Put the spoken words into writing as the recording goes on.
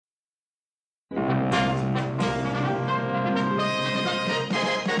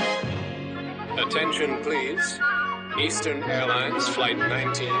Attention, please. Eastern Airlines Flight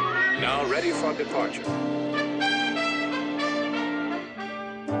 19, now ready for departure.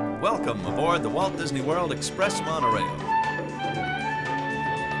 Welcome aboard the Walt Disney World Express Monorail.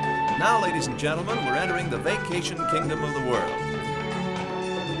 Now, ladies and gentlemen, we're entering the vacation kingdom of the world.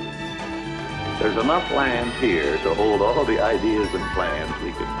 There's enough land here to hold all the ideas and plans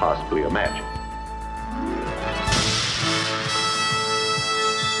we could possibly imagine.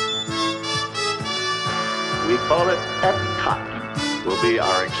 We call it EPCOT. Will be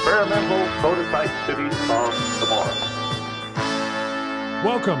our experimental prototype city of tomorrow.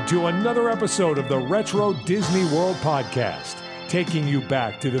 Welcome to another episode of the Retro Disney World Podcast, taking you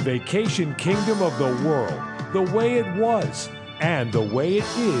back to the vacation kingdom of the world, the way it was, and the way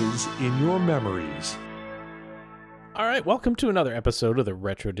it is in your memories. All right, welcome to another episode of the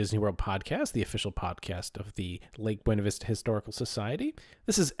Retro Disney World Podcast, the official podcast of the Lake Buena Vista Historical Society.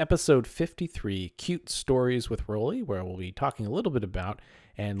 This is episode 53, Cute Stories with Burley, where we'll be talking a little bit about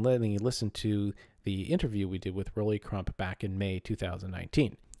and letting you listen to the interview we did with Burley Crump back in May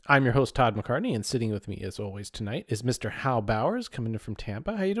 2019. I'm your host, Todd McCartney, and sitting with me, as always, tonight is Mr. Hal Bowers, coming in from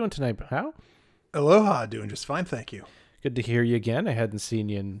Tampa. How you doing tonight, Hal? Aloha, doing just fine, thank you. Good to hear you again. I hadn't seen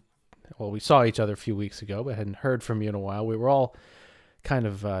you in... Well, we saw each other a few weeks ago, but hadn't heard from you in a while. We were all kind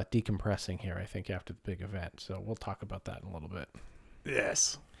of decompressing here, I think, after the big event. So we'll talk about that in a little bit.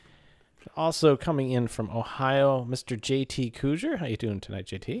 Yes. Also coming in from Ohio, Mr. JT Kuger. How you doing tonight,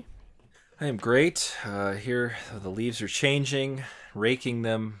 JT? I am great. Here, the leaves are changing, raking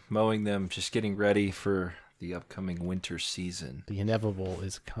them, mowing them, just getting ready for the upcoming winter season. The inevitable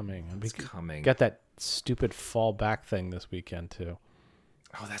is coming. It's coming. Got that stupid fall back thing this weekend, too.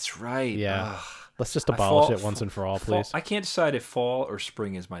 Oh, that's right. Yeah. Let's just abolish it once and for all, please. I can't decide if fall or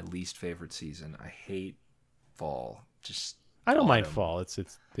spring is my least favorite season. I hate fall. I don't mind fall.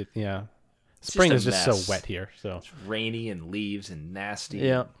 Yeah. Spring is just so wet here. So it's rainy and leaves and nasty.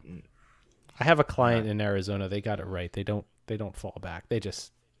 Yeah. I have a client in Arizona. They got it right. They don't fall back. They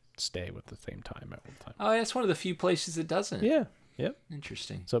just stay with the same time at one time. Oh, that's one of the few places it doesn't. Yeah. Yep.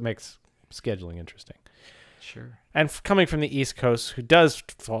 Interesting. So it makes scheduling interesting. Sure. And coming from the East Coast, who does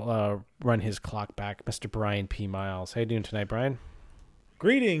run his clock back, Mr. Brian P. Miles. How you doing tonight, Brian?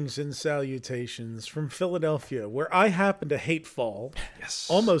 Greetings and salutations from Philadelphia, where I happen to hate fall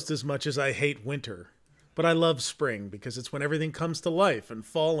almost as much as I hate winter. But I love spring because it's when everything comes to life, and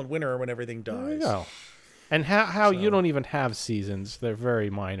fall and winter are when everything dies. There you go. And how you don't even have seasons. They're very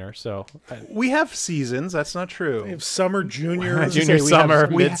minor. So we have seasons. That's not true. We have summer, junior, summer,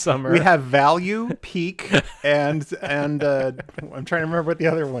 midsummer. We have value, peak, and I'm trying to remember what the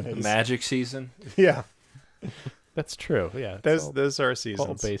other one is. Magic season. Yeah, that's true. Yeah, those are seasons.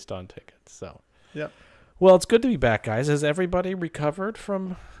 All based on tickets. So yeah. Well, it's good to be back, guys. Has everybody recovered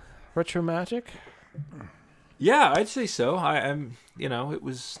from Retro Magic? Yeah, I'd say so. I'm. It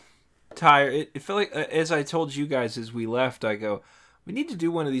was tired. It felt like, as I told you guys as we left, I go, we need to do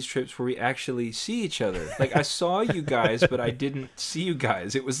one of these trips where we actually see each other. Like, I saw you guys, but I didn't see you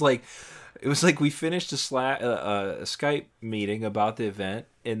guys. It was like we finished a Skype meeting about the event,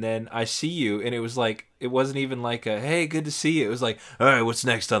 and then I see you, and it was like, it wasn't even like a, hey, good to see you. It was like, all right, what's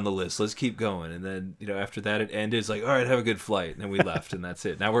next on the list? Let's keep going. And then, after that, it ended. It's like, all right, have a good flight. And then we left, and that's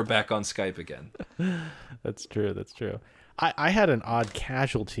it. Now we're back on Skype again. That's true. I had an odd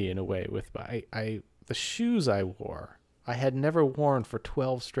casualty in a way with the shoes I wore. I had never worn for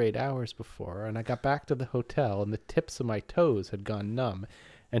 12 straight hours before, and I got back to the hotel, and the tips of my toes had gone numb.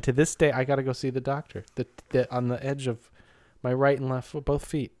 And to this day, I got to go see the doctor. On the edge of my right and left, both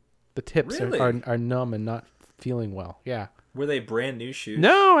feet, the tips are numb and not feeling well. Yeah. Were they brand new shoes?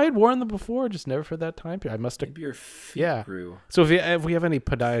 No, I had worn them before, just never for that time period. I must have. Maybe your feet grew. So if we have any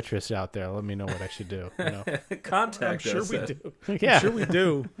podiatrists out there, let me know what I should do. Contact us. I'm sure we do. Yeah. I'm sure we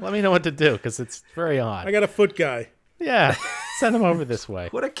do. Let me know what to do because it's very odd. I got a foot guy. Yeah, send him over this way.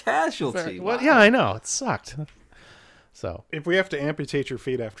 What a casualty! Well, yeah, I know it sucked. So if we have to amputate your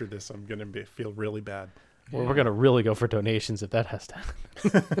feet after this, I'm gonna feel really bad. Well, we're gonna really go for donations if that has to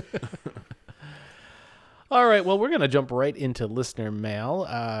happen. All right, well, we're going to jump right into listener mail.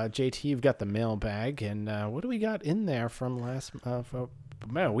 JT, you've got the mailbag, and what do we got in there from last...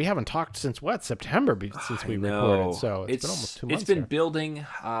 man, we haven't talked since, September since we recorded, so it's been almost 2 months. It's been building.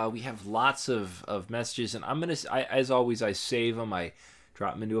 We have lots of messages, and as always, I save them. I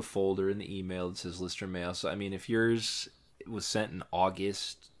drop them into a folder in the email that says listener mail. So, I mean, if yours was sent in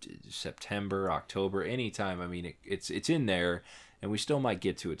August, September, October, anytime, I mean, it's in there, and we still might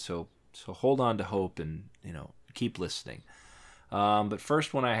get to it, so hold on to hope and, keep listening. But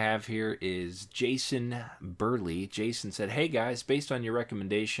first one I have here is Jason Burley. Jason said, "Hey guys, based on your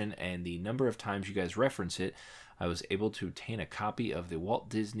recommendation and the number of times you guys reference it, I was able to obtain a copy of the Walt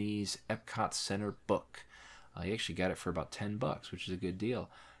Disney's EPCOT Center Book. He actually got it for about $10, which is a good deal.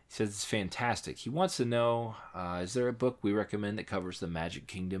 He says it's fantastic. He wants to know, is there a book we recommend that covers the Magic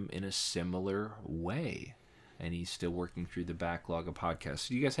Kingdom in a similar way?" And he's still working through the backlog of podcasts.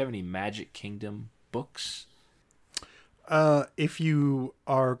 Do you guys have any Magic Kingdom books? If you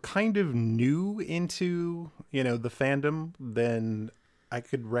are kind of new into, the fandom, then I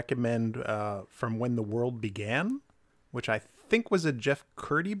could recommend From When the World Began, which I think was a Jeff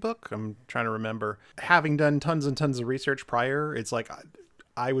Curdy book. I'm trying to remember. Having done tons and tons of research prior, it's like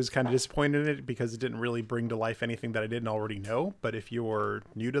I was kind of disappointed in it because it didn't really bring to life anything that I didn't already know. But if you're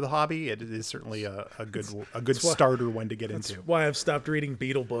new to the hobby, it is certainly a good starter one to get into. That's why I've stopped reading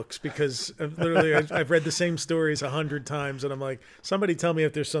Beetle books, because literally I've read the same stories 100 times, and I'm like, somebody tell me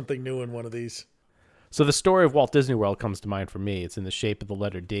if there's something new in one of these. So the story of Walt Disney World comes to mind for me. It's in the shape of the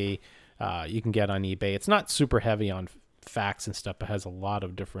letter D. You can get on eBay. It's not super heavy on facts and stuff, but has a lot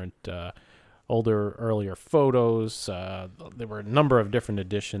of different earlier photos. There were a number of different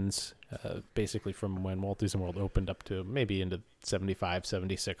editions, basically from when Walt Disney World opened up to maybe into 75,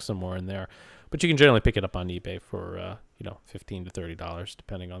 76, somewhere in there. But you can generally pick it up on eBay for $15 to $30,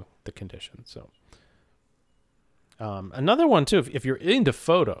 depending on the condition. So another one too, if you're into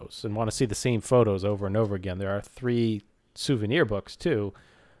photos and want to see the same photos over and over again, there are 3 souvenir books too.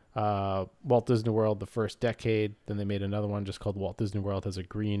 Walt Disney World, the first decade. Then they made another one just called Walt Disney World, has a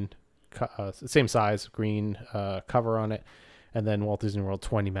green, same size, green cover on it. And then Walt Disney World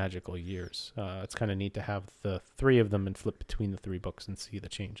 20 Magical Years. It's kind of neat to have the 3 of them and flip between the 3 books and see the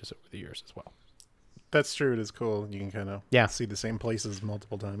changes over the years as well. That's true. It is cool. You can kind of see the same places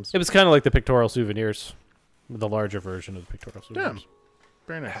multiple times. It was kind of like the pictorial souvenirs, the larger version of the pictorial souvenirs. Yeah.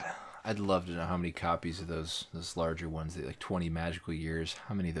 Very nice. I'd love to know how many copies of those larger ones, like 20 Magical Years.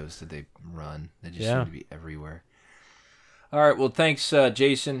 How many of those did they run? They just seem to be everywhere. All right, well, thanks,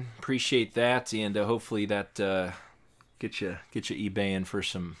 Jason. Appreciate that, and hopefully that get you eBaying for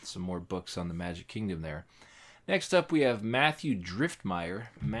some more books on the Magic Kingdom there. Next up, we have Matthew Driftmier.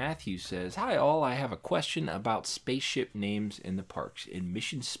 Matthew says, "Hi all, I have a question about spaceship names in the parks. In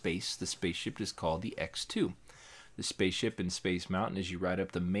Mission Space, the spaceship is called the X-2. The spaceship in Space Mountain, as you ride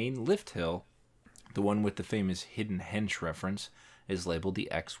up the main lift hill, the one with the famous hidden hench reference, is labeled the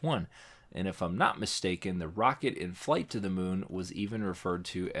X-1. And if I'm not mistaken, the rocket in flight to the moon was even referred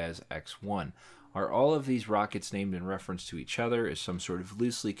to as X-1. Are all of these rockets named in reference to each other as some sort of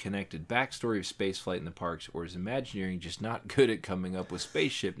loosely connected backstory of spaceflight in the parks, or is Imagineering just not good at coming up with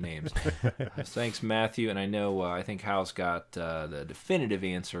spaceship names?" Thanks, Matthew. And I know, I think Hal's got the definitive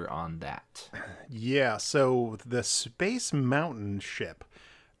answer on that. Yeah, so the Space Mountain ship,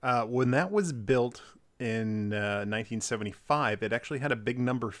 when that was built in 1975, it actually had a big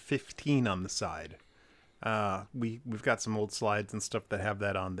number 15 on the side. We've got some old slides and stuff that have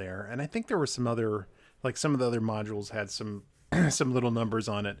that on there, and I think there were some other, like some of the other modules had some some little numbers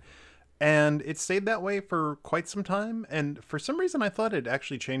on it, and it stayed that way for quite some time. And for some reason, I thought it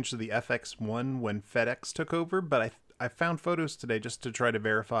actually changed to the FX1 when FedEx took over, but I found photos today just to try to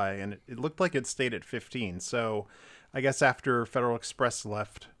verify, and it looked like it stayed at 15. So I guess after Federal Express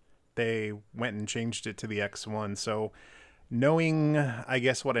left, they went and changed it to the X1. So knowing, I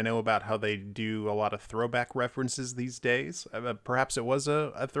guess, what I know about how they do a lot of throwback references these days, perhaps it was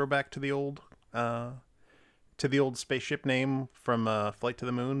a throwback to the old spaceship name from Flight to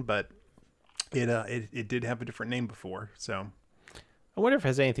the Moon, but it did have a different name before. So I wonder if it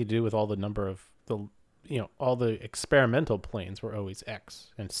has anything to do with all the number of all the experimental planes were always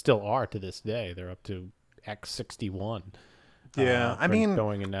X and still are to this day. They're up to X-61. Yeah, I mean,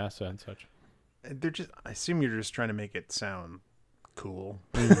 Boeing and NASA and such. I assume you're just trying to make it sound cool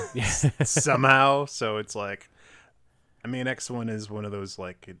somehow. So it's like, I mean, X1 is one of those,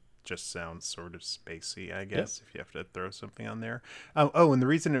 like, it just sounds sort of spacey, I guess, if you have to throw something on there. And the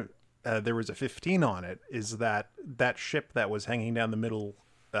reason there was a 15 on it is that ship that was hanging down the middle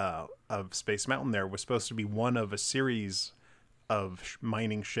of Space Mountain there was supposed to be one of a series of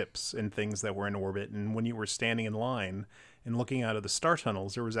mining ships and things that were in orbit. And when you were standing in line and looking out of the star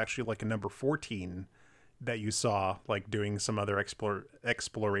tunnels, there was actually like a number 14 that you saw, like doing some other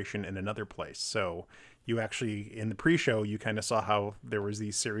exploration in another place. So you actually, in the pre-show, you kind of saw how there was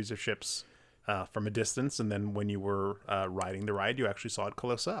these series of ships from a distance, and then when you were riding the ride, you actually saw it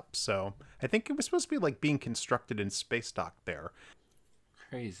close up. So I think it was supposed to be like being constructed in space dock there.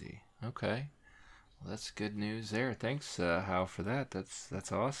 Crazy. Okay. Well, that's good news there. Thanks, Hal, for that.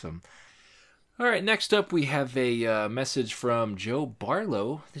 That's awesome. All right, next up we have a message from Joe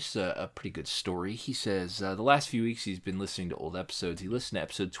Barlow. This is a pretty good story. He says, the last few weeks he's been listening to old episodes. He listened to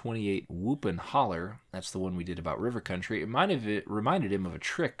episode 28, Whoop and Holler. That's the one we did about river country. It reminded him of a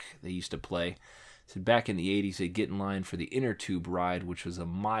trick they used to play. He said back in the 80s they'd get in line for the inner tube ride, which was a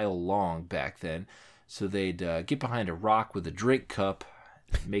mile long back then. So they'd get behind a rock with a drink cup,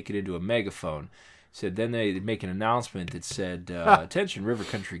 make it into a megaphone. Said then they'd make an announcement that said, attention river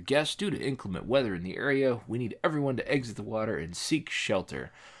country guests, due to inclement weather in the area, we need everyone to exit the water and seek shelter.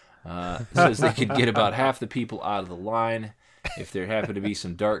 Says they could get about half the people out of the line. If there happened to be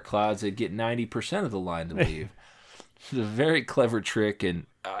some dark clouds, they'd get 90% of the line to leave. It's a very clever trick, and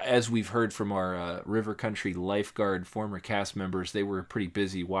as we've heard from our river country lifeguard former cast members, they were pretty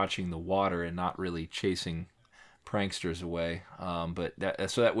busy watching the water and not really chasing pranksters away.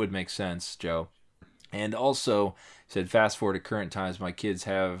 So that would make sense, Joe. And also said, fast forward to current times, my kids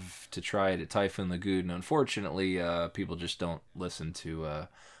have to try it at Typhoon Lagoon. And unfortunately, people just don't listen to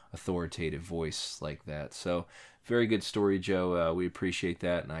authoritative voice like that. So very good story, Joe. We appreciate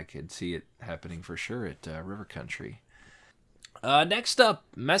that, and I could see it happening for sure at River Country. Next up,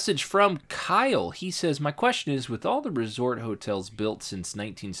 message from Kyle. He says, my question is, with all the resort hotels built since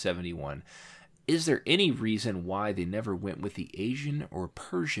 1971, is there any reason why they never went with the Asian or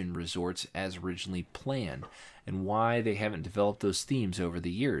Persian resorts as originally planned, and why they haven't developed those themes over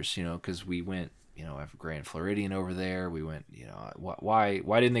the years? You know, because we went, you know, have Grand Floridian over there. We went, you know, why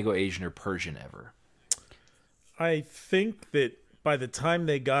didn't they go Asian or Persian ever? I think that by the time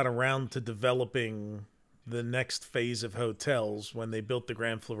they got around to developing the next phase of hotels, when they built the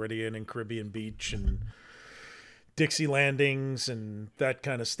Grand Floridian and Caribbean Beach and Dixie Landings and that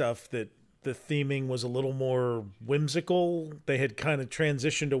kind of stuff, that the theming was a little more whimsical. They had kind of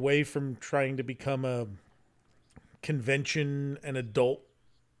transitioned away from trying to become a convention and adult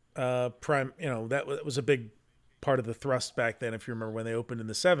prime. You know, that was a big part of the thrust back then. If you remember when they opened in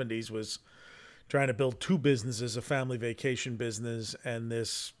the 70s, was trying to build two businesses, a family vacation business and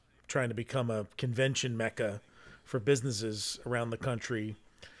this trying to become a convention mecca for businesses around the country.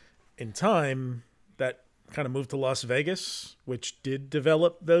 In time, that kind of moved to Las Vegas, which did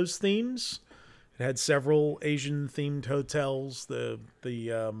develop those themes. It had several Asian themed hotels. The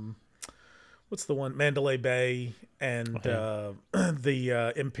what's the one? Mandalay Bay, and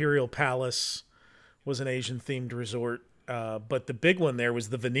the Imperial Palace was an Asian themed resort. But the big one there was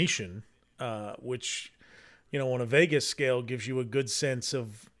the Venetian, which, you know, on a Vegas scale gives you a good sense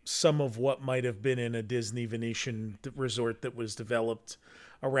of some of what might have been in a Disney Venetian resort that was developed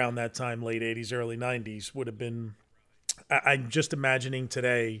around that time, late 80s, early 90s, would have been. I'm just imagining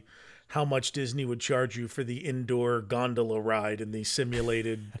today how much Disney would charge you for the indoor gondola ride in the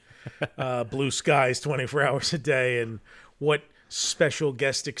simulated blue skies 24 hours a day, and what special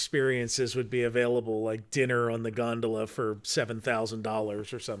guest experiences would be available, like dinner on the gondola for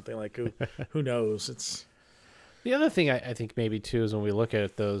 $7,000 or something. Like who knows? It's the other thing I think maybe too is when we look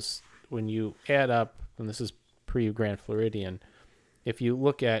at those, when you add up, and this is pre-Grand Floridian, if you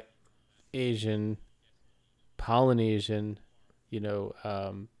look at Asian, Polynesian, you know,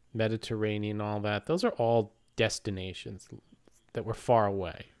 Mediterranean, all that, those are all destinations that were far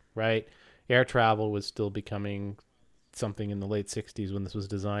away, right? Air travel was still becoming something in the late 60s when this was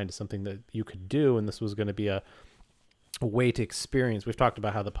designed, something that you could do, and this was going to be a way to experience. We've talked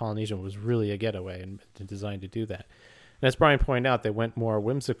about how the Polynesian was really a getaway and designed to do that. And as Brian pointed out, they went more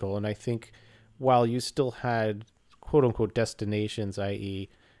whimsical, and I think while you still had quote-unquote destinations, i.e.,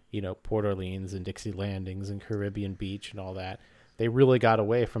 you know, Port Orleans and Dixie Landings and Caribbean Beach and all that, they really got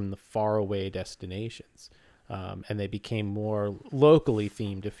away from the faraway destinations. And they became more locally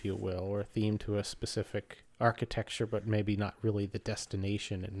themed, if you will, or themed to a specific architecture, but maybe not really the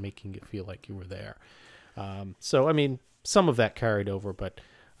destination and making it feel like you were there. So, I mean, some of that carried over, but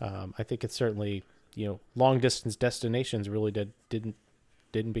I think it's certainly, you know, long-distance destinations really didn't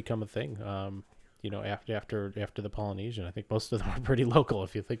become a thing. You know, after the Polynesian, I think most of them are pretty local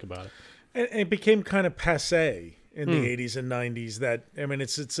if you think about it. And it became kind of passé in the 80s and 90s. That, I mean,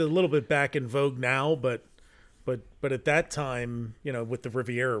 it's a little bit back in vogue now, but at that time, you know, with the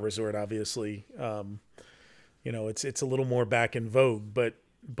Riviera Resort, obviously, you know, it's a little more back in vogue.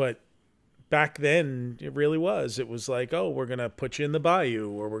 But back then, it really was. It was like, oh, we're gonna put you in the bayou,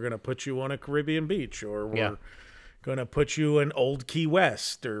 or we're gonna put you on a Caribbean beach, or we're going to put you in Old Key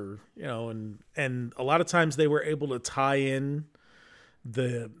West, or, you know, and a lot of times they were able to tie in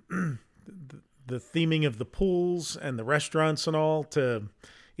the theming of the pools and the restaurants and all to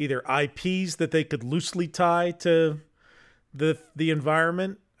either IPs that they could loosely tie to the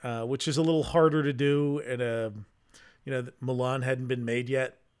environment, which is a little harder to do. And you know, Mulan hadn't been made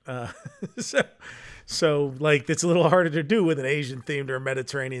yet So like it's a little harder to do with an Asian themed or a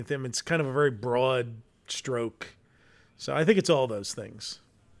Mediterranean theme. It's kind of a very broad stroke. So I think it's all those things.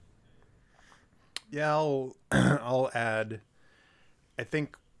 Yeah, I'll add. I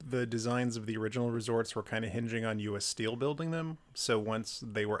think the designs of the original resorts were kind of hinging on U.S. Steel building them. So once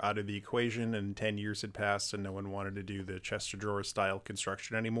they were out of the equation and 10 years had passed and no one wanted to do the chest of drawers style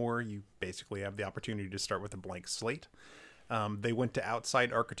construction anymore, you basically have the opportunity to start with a blank slate. They went to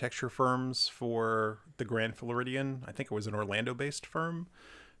outside architecture firms for the Grand Floridian. I think it was an Orlando-based firm.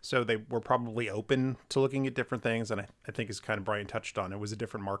 So they were probably open to looking at different things. And I think, as kind of Brian touched on, it was a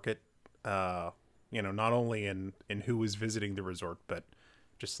different market, not only in who was visiting the resort, but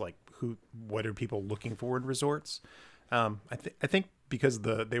just like what are people looking for in resorts. I think because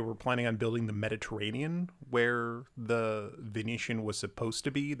they were planning on building the Mediterranean where the Venetian was supposed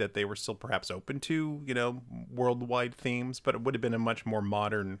to be, that they were still perhaps open to, worldwide themes, but it would have been a much more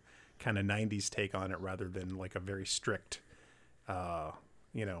modern kind of 90s take on it rather than like a very strict,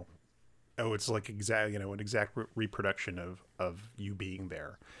 it's like an exact reproduction of you being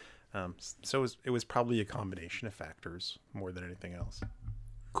there. So it was probably a combination of factors more than anything else.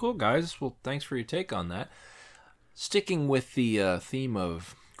 Cool, guys. Well, thanks for your take on that. Sticking with the theme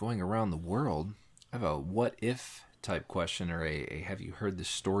of going around the world, I have a what-if type question, or a have you heard this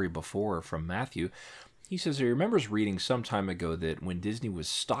story before from Matthew. He says he remembers reading some time ago that when Disney was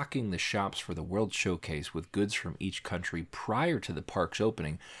stocking the shops for the World Showcase with goods from each country prior to the park's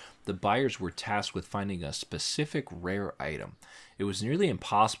opening, the buyers were tasked with finding a specific rare item. It was nearly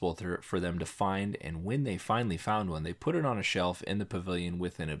impossible for them to find, and when they finally found one, they put it on a shelf in the pavilion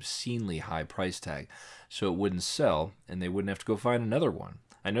with an obscenely high price tag, so it wouldn't sell, and they wouldn't have to go find another one.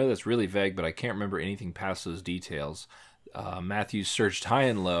 I know that's really vague, but I can't remember anything past those details. Matthew searched high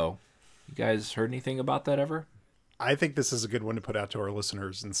and low. You guys heard anything about that ever? I think this is a good one to put out to our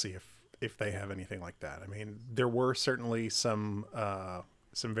listeners and see if they have anything like that. I mean, there were certainly some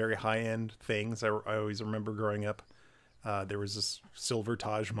very high-end things. I always remember growing up. There was this silver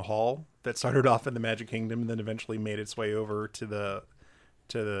Taj Mahal that started off in the Magic Kingdom and then eventually made its way over to the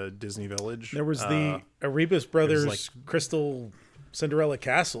Disney Village. There was the Erebus Brothers Crystal Cinderella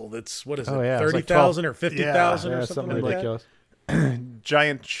Castle. That's, what is it, yeah, 30,000 or 50,000 or Yeah, something like ridiculous.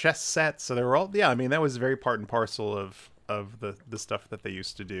 Giant chess sets. So they were all, I mean, that was very part and parcel of the stuff that they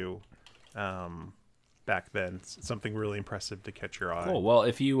used to do back then. Something really impressive to catch your eye. Cool. Well,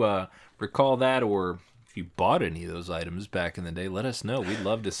 if you recall that, or if you bought any of those items back in the day, let us know. We'd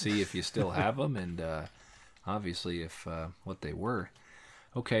love to see if you still have them, and obviously if what they were.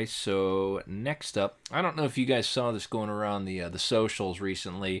 Okay, so next up, I don't know if you guys saw this going around the socials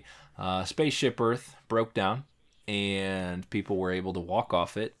recently. Spaceship Earth broke down, and people were able to walk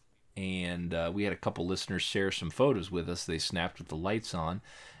off it. And we had a couple listeners share some photos with us. They snapped with the lights on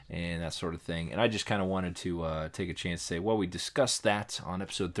and that sort of thing. And I just kind of wanted to take a chance to say, well, we discussed that on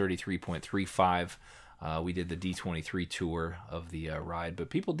episode 33.35. We did the D23 tour of the ride, but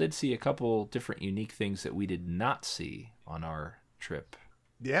people did see a couple different unique things that we did not see on our trip.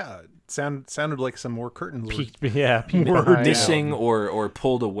 Yeah, it sounded like some more curtains Peeked were behind. Missing or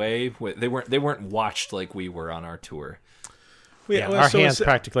pulled away. They weren't watched like we were on our tour. Our hands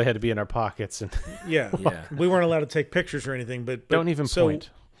practically had to be in our pockets, and yeah, we weren't allowed to take pictures or anything. But don't even point.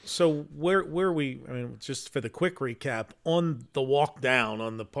 So where we? I mean, just for the quick recap, on the walk down,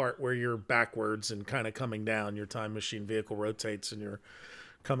 on the part where you're backwards and kind of coming down, your time machine vehicle rotates and you're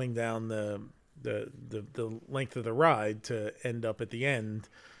coming down the length of the ride to end up at the end.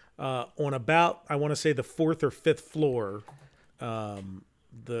 On about, I want to say, the 4th or 5th floor,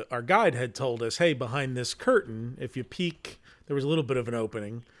 our guide had told us, hey, behind this curtain, if you peek, there was a little bit of an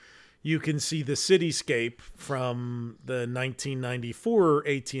opening, you can see the cityscape from the 1994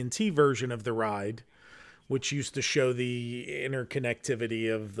 AT&T version of the ride, which used to show the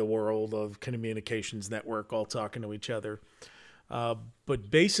interconnectivity of the world of communications network all talking to each other.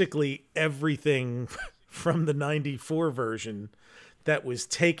 But basically everything from the 94 version that was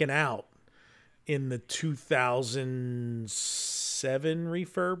taken out in the 2007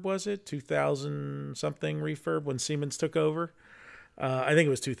 refurb, was it? 2000 something refurb when Siemens took over? I think it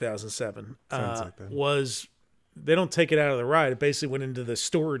was 2007. Sounds like that. They don't take it out of the ride. It basically went into the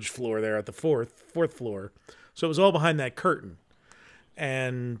storage floor there at the fourth floor. So it was all behind that curtain.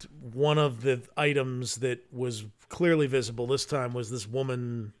 And one of the items that was clearly visible this time was this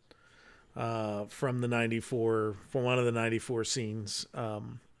woman from one of the 94 scenes.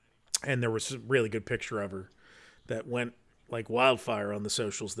 And there was a really good picture of her that went like wildfire on the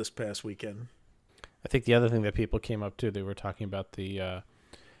socials this past weekend. I think the other thing that people came up to, they were talking about there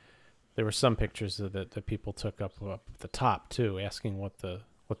were some pictures that people took up the top too, asking what the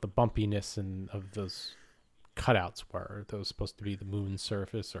what the bumpiness and of those cutouts were. Are those supposed to be the moon's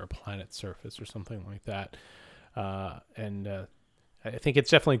surface or a planet's surface or something like that? And I think it's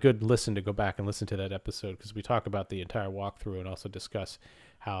definitely a good listen to go back and listen to that episode, because we talk about the entire walkthrough and also discuss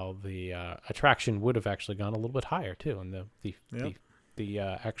how the attraction would have actually gone a little bit higher too, and the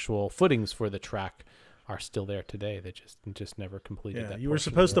actual footings for the track are still there today. They just never completed that. You were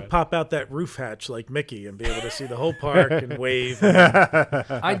portion supposed of to the ride. pop out that roof hatch like Mickey and be able to see the whole park and wave.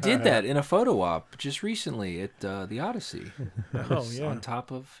 I did that in a photo op just recently at the Odyssey. Oh, yeah. On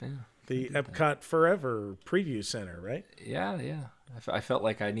top of The EPCOT Forever Preview Center, right? yeah. I felt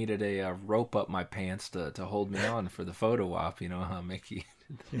like I needed a rope up my pants to hold me on for the photo op. You know how Mickey.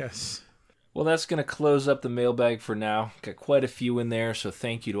 Yes. Well, that's going to close up the mailbag for now. Got quite a few in there, so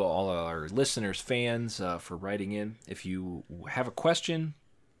thank you to all our listeners, fans, for writing in. If you have a question,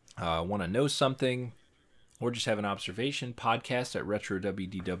 want to know something, or just have an observation, podcast at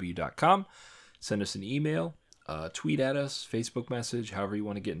RetroWDW.com. Send us an email, tweet at us, Facebook message, however you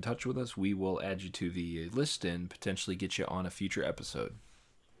want to get in touch with us. We will add you to the list and potentially get you on a future episode.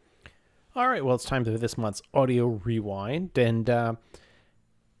 All right, well, it's time for this month's audio rewind. And did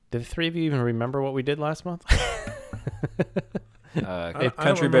the three of you even remember what we did last month?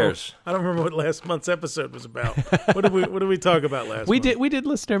 Country Bears. I don't remember what last month's episode was about. What did we talk about last month? We did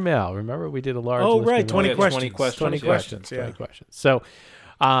listener mail. Remember, we did a large. Oh, listener right, mail. 20 questions. 20 questions. 20 questions. So,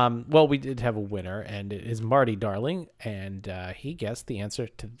 well, we did have a winner, and it is Marty Darling, and he guessed the answer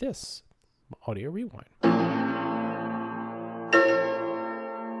to this audio rewind.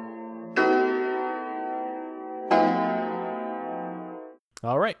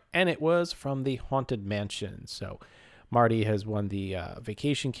 All right, and it was from the Haunted Mansion. So Marty has won the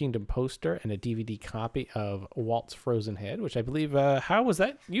Vacation Kingdom poster and a DVD copy of Walt's Frozen Head, which I believe, how was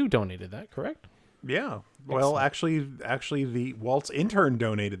that? You donated that, correct? Yeah. Well, actually, the Walt's intern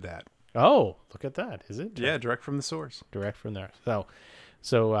donated that. Oh, look at that. Is it? Yeah, direct from the source. Direct from there.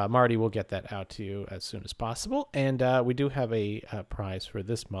 So Marty will get that out to you as soon as possible. And we do have a prize for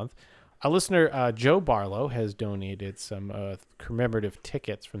this month. A listener, Joe Barlow, has donated some commemorative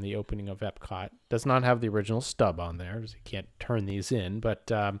tickets from the opening of EPCOT. Does not have the original stub on there, because you can't turn these in,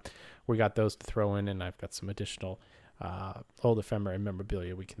 but we got those to throw in, and I've got some additional old ephemera and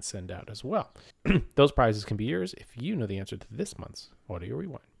memorabilia we can send out as well. Those prizes can be yours if you know the answer to this month's Audio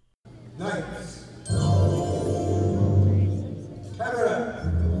Rewind. Lights.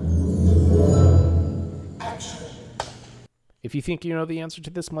 Camera. Action. If you think you know the answer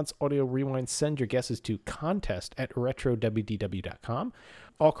to this month's Audio Rewind, send your guesses to contest@RetroWDW.com.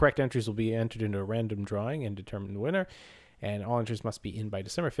 All correct entries will be entered into a random drawing and determine the winner, and all entries must be in by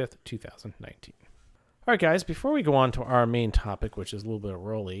December 5th, 2019. All right, guys, before we go on to our main topic, which is a little bit of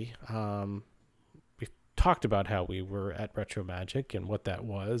Rolly, we've talked about how we were at Retro Magic and what that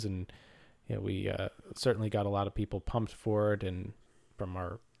was, and we certainly got a lot of people pumped for it, and from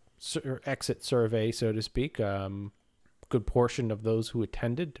our exit survey, so to speak, good portion of those who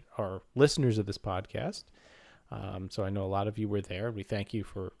attended are listeners of this podcast. So I know a lot of you were there. We thank you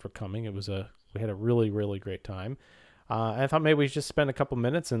for coming. We had a really, really great time. I thought maybe we should just spend a couple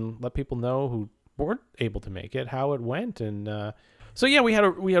minutes and let people know who weren't able to make it, how it went. And so yeah, we had a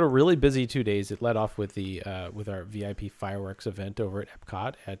really busy 2 days. It led off with with our VIP fireworks event over at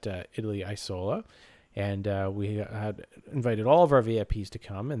EPCOT at Italy Isola. And we had invited all of our VIPs to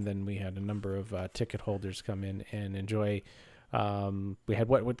come, and then we had a number of ticket holders come in and enjoy. We had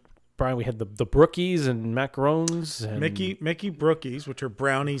what Brian? We had the brookies and macarons. And Mickey brookies, which are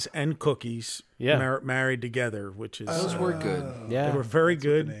brownies and cookies, married together, which is Those were good. Yeah, they were very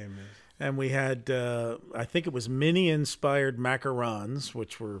good. And we had, I think it was Minnie-inspired macarons,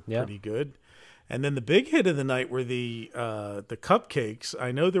 which were pretty good. And then the big hit of the night were the cupcakes.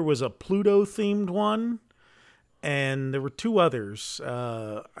 I know there was a Pluto-themed one, and there were two others.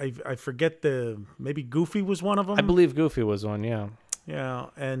 I forget maybe Goofy was one of them. I believe Goofy was one, yeah.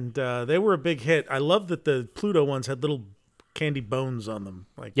 Yeah, and they were a big hit. I love that the Pluto ones had little candy bones on them.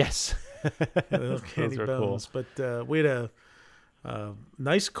 Yes. Little candy were bones. cool. But we had a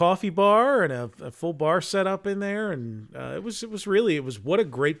nice coffee bar and a full bar set up in there, and it was what a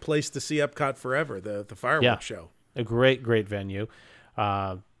great place to see Epcot Forever, the fireworks show. A great venue.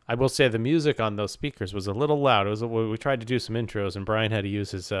 I will say the music on those speakers was a little loud. We tried to do some intros, and Brian had to use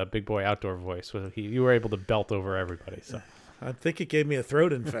his big boy outdoor voice. So you were able to belt over everybody. So I think it gave me a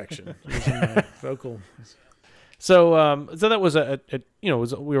throat infection using my vocal. So that was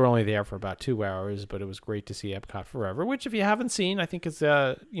we were only there for about 2 hours, but it was great to see Epcot Forever, which if you haven't seen, I think is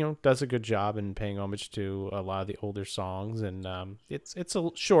does a good job in paying homage to a lot of the older songs, and it's a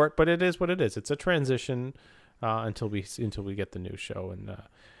short, but it is what it is. It's a transition until we get the new show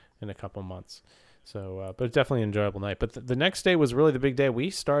in a couple months. So, but definitely an enjoyable night. But the next day was really the big day. We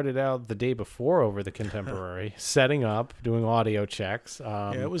started out the day before over the Contemporary, setting up, doing audio checks.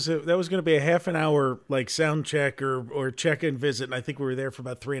 That was going to be a half an hour like sound check or check in visit, and I think we were there for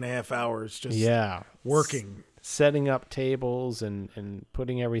about 3.5 hours, just working, setting up tables and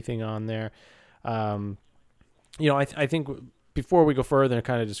putting everything on there. I think before we go further and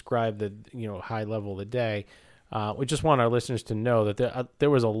kind of describe the high level of the day. We just want our listeners to know that there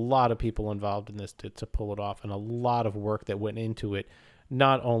was a lot of people involved in this to pull it off, and a lot of work that went into it,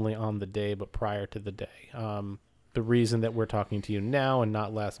 not only on the day but prior to the day. The reason that we're talking to you now and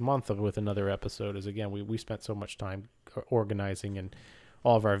not last month with another episode is, again, we spent so much time organizing, and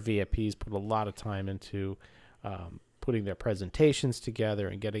all of our VIPs put a lot of time into putting their presentations together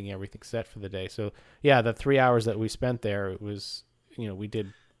and getting everything set for the day. So, yeah, the 3 hours that we spent there, it was, we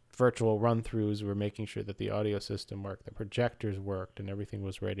did virtual run-throughs. We're making sure that the audio system worked, the projectors worked, and everything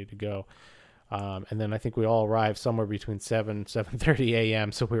was ready to go. And then I think we all arrived somewhere between 7:30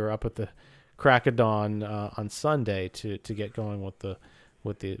 a.m. So we were up at the crack of dawn on Sunday to get going with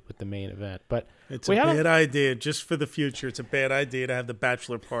the main event. But it's a bad idea, just for the future. It's a bad idea to have the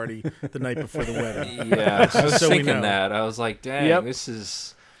bachelor party the night before the wedding. Yeah, I was thinking that. I was like, dang, this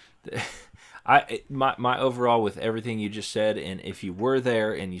is. My overall with everything you just said, and if you were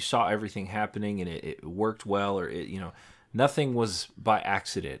there and you saw everything happening and it worked well, or nothing was by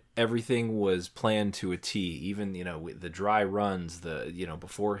accident. Everything was planned to a T. Even with the dry runs,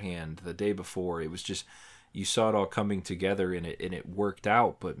 beforehand, the day before, it was just, you saw it all coming together and it worked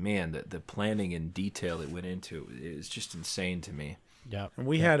out. But man, the planning and detail it went into it is just insane to me. Yeah, and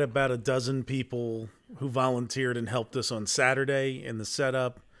we had about a dozen people who volunteered and helped us on Saturday in the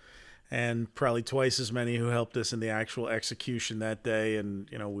setup, and probably twice as many who helped us in the actual execution that day. And,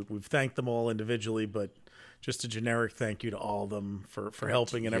 we've thanked them all individually, but just a generic thank you to all of them for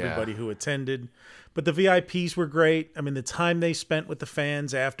helping and everybody who attended. But the VIPs were great. I mean, the time they spent with the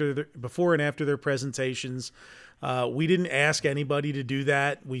fans before and after their presentations, we didn't ask anybody to do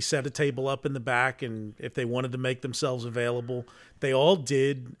that. We set a table up in the back, and if they wanted to make themselves available, they all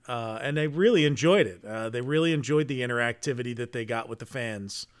did, and they really enjoyed it. They really enjoyed the interactivity that they got with the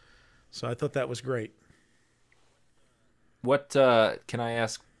fans. So I thought that was great. What can I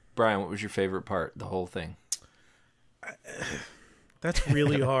ask, Brian? What was your favorite part? The whole thing. That's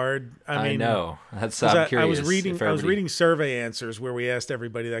really hard. I know. I'm curious. I was reading survey answers where we asked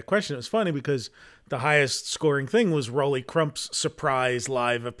everybody that question. It was funny because the highest scoring thing was Rolly Crump's surprise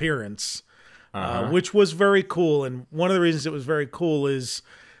live appearance, which was very cool. And one of the reasons it was very cool is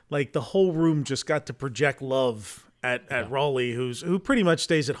like the whole room just got to project love at Rolly, who pretty much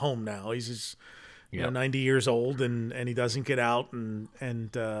stays at home now. He's 90 years old and he doesn't get out and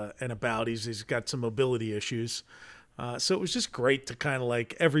about. He's got some mobility issues. So it was just great to kind of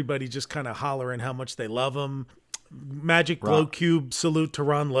like everybody just kind of hollering how much they love him. Magic Glow Cube salute to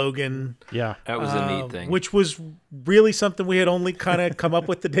Ron Logan. Yeah, that was a neat thing. Which was really something we had only kind of come up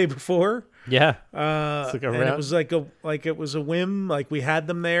with the day before. Yeah, and it was like it was a whim. Like we had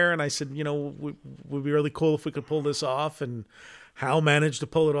them there, and I said, would be really cool if we could pull this off. And Hal managed to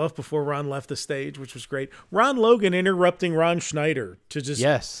pull it off before Ron left the stage, which was great. Ron Logan interrupting Ron Schneider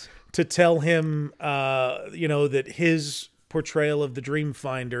to tell him, that his portrayal of the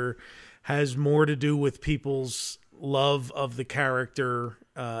Dreamfinder has more to do with people's love of the character,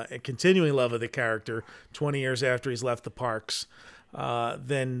 continuing love of the character 20 years after he's left the parks,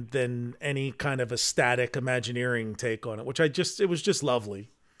 than any kind of a static Imagineering take on it, which it was just lovely.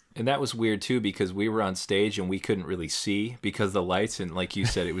 And that was weird too, because we were on stage and we couldn't really see because of the lights, and like you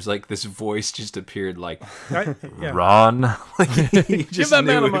said, it was like this voice just appeared, like Ron. Give that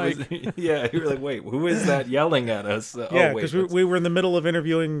man a mic. You were like, wait, who is that yelling at us? Because we were in the middle of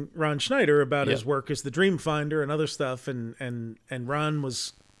interviewing Ron Schneider about his work as the Dreamfinder and other stuff, and Ron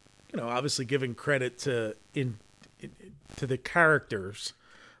was, obviously giving credit to the characters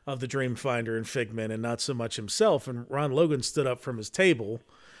of the Dreamfinder and Figment, and not so much himself. And Ron Logan stood up from his table.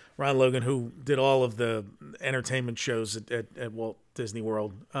 Ron Logan, who did all of the entertainment shows at Walt Disney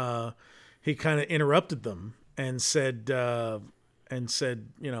World, he kind of interrupted them and said, I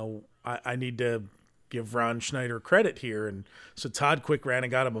need to give Ron Schneider credit here. And so Todd quick ran and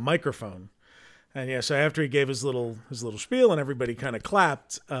got him a microphone. And so after he gave his little spiel and everybody kind of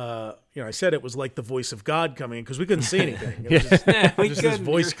clapped, I said it was like the voice of God coming in because we couldn't see anything. It was just this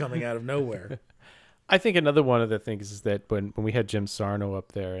voice coming out of nowhere. I think another one of the things is that when we had Jim Sarno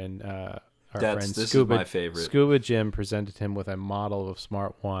up there and our friend Scuba, is my favorite. Scuba Jim presented him with a model of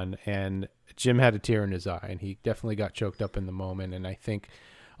Smart One, and Jim had a tear in his eye, and he definitely got choked up in the moment. And I think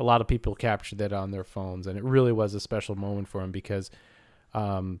a lot of people captured that on their phones, and it really was a special moment for him because,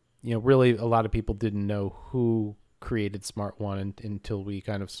 really a lot of people didn't know who created Smart One until we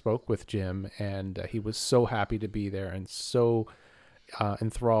kind of spoke with Jim, and he was so happy to be there and so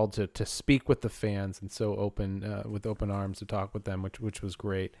enthralled to speak with the fans and so open with open arms to talk with them, which was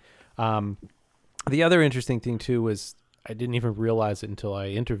great. The other interesting thing too was I didn't even realize it until I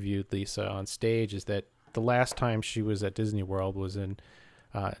interviewed Lisa on stage, is that the last time she was at Disney World was in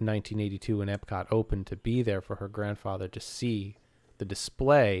 1982 when EPCOT opened, to be there for her grandfather to see the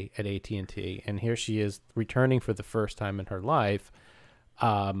display at AT&T, and here she is returning for the first time in her life,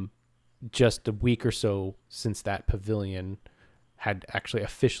 just a week or so since that pavilion had actually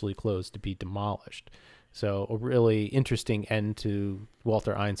officially closed to be demolished. So a really interesting end to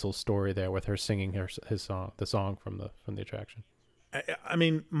Walter Einzel's story there, with her singing his song, the song from the attraction. I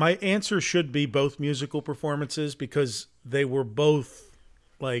mean, my answer should be both musical performances, because they were both,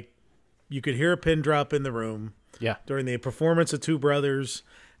 like, you could hear a pin drop in the room. Yeah. During the performance of Two Brothers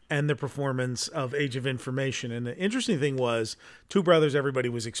and the performance of Age of Information. And the interesting thing was, Two Brothers everybody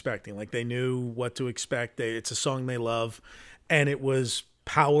was expecting. Like, they knew what to expect. It's a song they love. And it was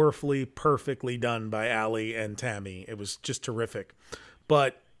powerfully, perfectly done by Allie and Tammy. It was just terrific.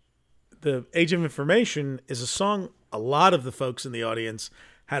 But the Age of Information is a song a lot of the folks in the audience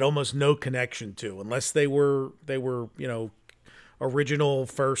had almost no connection to, unless they were original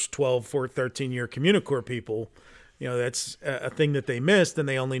first 12, 13 year Communicore people. That's a thing that they missed, and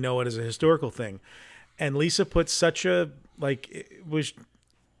they only know it as a historical thing. And Lisa put such a,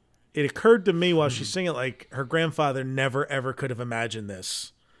 it occurred to me while she's singing, like, her grandfather never, ever could have imagined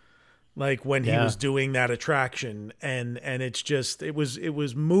this. Like, when he was doing that attraction, and it's just, it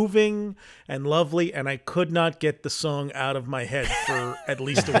was moving and lovely, and I could not get the song out of my head for at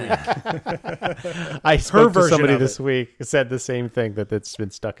least a week. I spoke to somebody this week who said the same thing, that it's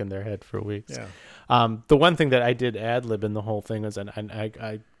been stuck in their head for weeks. Yeah. The one thing that I did ad lib in the whole thing was, and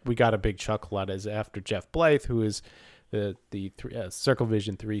we got a big chuckle out, is after Jeff Blythe, who is the Circle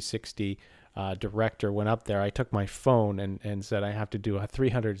Vision 360 director, went up there, I took my phone and said I have to do a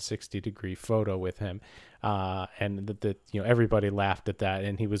 360-degree photo with him, and everybody laughed at that,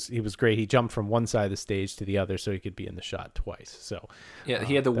 and he was great. He jumped from one side of the stage to the other so he could be in the shot twice. So yeah,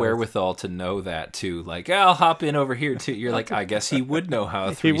 he had the wherewithal to know that too. Like, I'll hop in over here too. You're like, I guess he would know how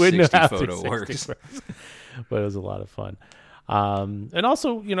a 360 photo works. But it was a lot of fun. And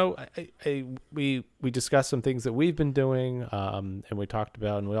also, we discussed some things that we've been doing, and we talked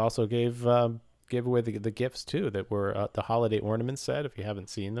about, and we also gave away the gifts too, that were the holiday ornament set. If you haven't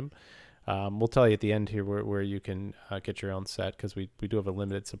seen them, we'll tell you at the end here where you can get your own set, because we do have a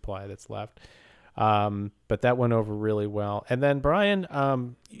limited supply that's left. But that went over really well. And then Brian,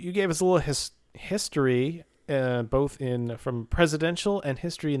 you gave us a little history, both from presidential and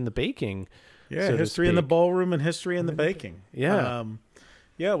history in the baking. Yeah, so history in the ballroom and history in the baking. Yeah.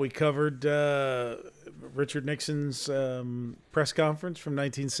 We covered Richard Nixon's press conference from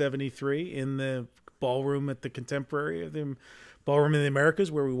 1973 in the ballroom at the Contemporary of the Ballroom in the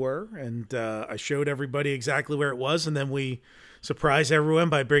Americas, where we were. And I showed everybody exactly where it was. And then we surprised everyone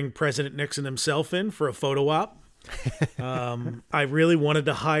by bringing President Nixon himself in for a photo op. I really wanted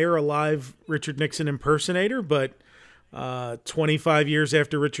to hire a live Richard Nixon impersonator, but 25 years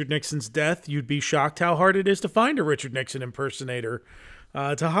after Richard Nixon's death, you'd be shocked how hard it is to find a Richard Nixon impersonator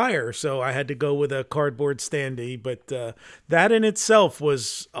to hire. So I had to go with a cardboard standee, but that in itself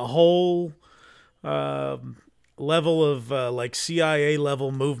was a whole level of like CIA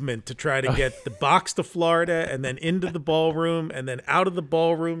level movement to try to get the box to Florida, and then into the ballroom, and then out of the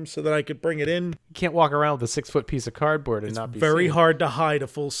ballroom so that I could bring it in. You can't walk around with a 6-foot piece of cardboard and not be very seen. hard to hide a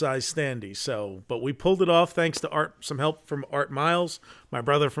full-size standee. So, but we pulled it off thanks to some help from Art Miles, my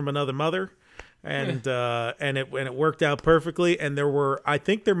brother from another mother. And it worked out perfectly. And I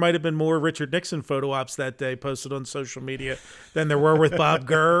think there might have been more Richard Nixon photo ops that day posted on social media than there were with Bob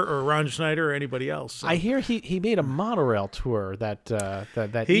Gurr or Ron Schneider or anybody else. So. I hear he made a monorail tour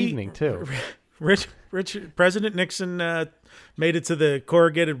that evening too. President Nixon made it to the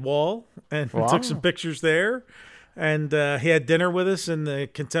corrugated wall and took some pictures there. And he had dinner with us in the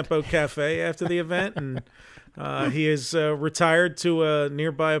Contempo Cafe after the event, and he is retired to a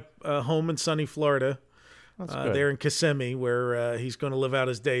nearby home in sunny Florida, there in Kissimmee, where he's going to live out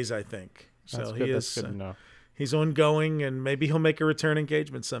his days, I think. So That's good to know. He's ongoing, and maybe he'll make a return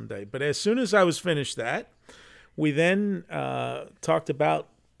engagement someday. But as soon as I was finished that, we then talked about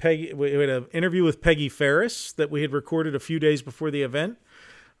Peggy. We had an interview with Peggy Ferris that we had recorded a few days before the event.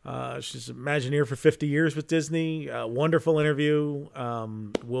 She's an Imagineer for 50 years with Disney. Wonderful interview.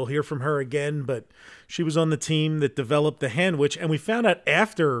 We'll hear from her again, but she was on the team that developed the hand witch, and we found out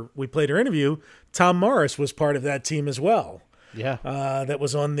after we played her interview, Tom Morris was part of that team as well. Yeah. That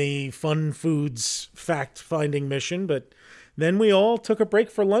was on the Fun Foods fact-finding mission, but then we all took a break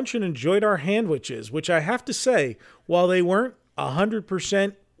for lunch and enjoyed our hand witches, which I have to say, while they weren't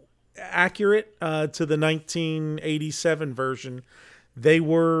 100% accurate to the 1987 version, they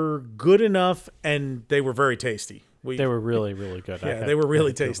were good enough, and they were very tasty. They were really, really good. Yeah, they were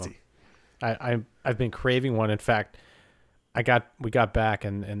really tasty. I've been craving one. In fact, we got back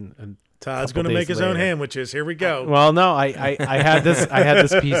and Todd's going to make his own sandwiches. Here we go. Well, no, I had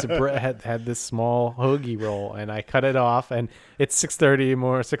this piece of bread, had this small hoagie roll, and I cut it off, and it's 6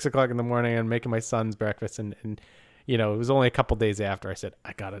 o'clock in the morning, and making my son's breakfast, and you know, it was only a couple days after I said,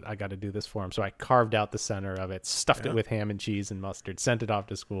 I got to do this for him. So I carved out the center of it, stuffed it with ham and cheese and mustard, sent it off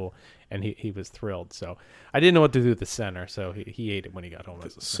to school, and he was thrilled. So I didn't know what to do with the center, so he ate it when he got home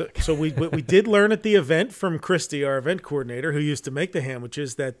as a snack. So we did learn at the event from Christy, our event coordinator, who used to make the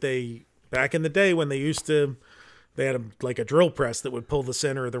sandwiches, that back in the day when they had like a drill press that would pull the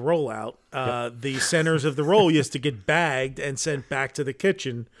center of the roll out. The centers of the roll used to get bagged and sent back to the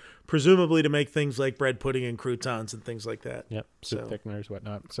kitchen, presumably to make things like bread pudding and croutons and things like that. Yep, soup thickeners,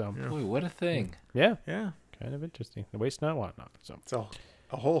 whatnot. So, boy, what a thing! Yeah, kind of interesting. The waste not, whatnot. So it's a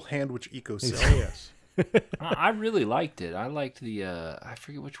whole hand witch ecosystem. Yes. I really liked it. I liked the I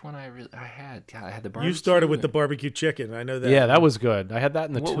forget which one I had. God, I had the barbecue. You started with the barbecue chicken. I know that. Yeah, that was good. I had that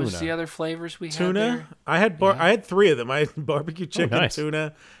in the tuna. What was the other flavors we had? Tuna. I had 3 of them. I had barbecue chicken,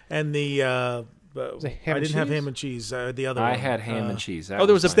 tuna, and the. I didn't have ham and cheese. The other one. I had ham and cheese. There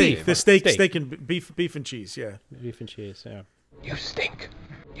was a steak. The steak and beef and cheese. Yeah. Beef and cheese. Yeah. You stink.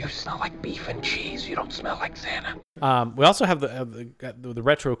 You smell like beef and cheese. You don't smell like Santa. We also have the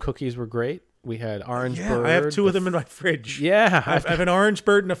retro cookies were great. We had Orange Bird. I have 2 of them in my fridge. Yeah. I have an Orange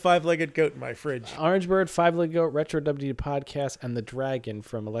Bird and a 5-legged goat in my fridge. Orange Bird, 5-legged goat, RetroWDW Podcast, and the dragon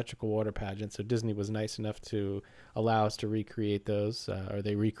from Electrical Water Pageant. So Disney was nice enough to allow us to recreate those, or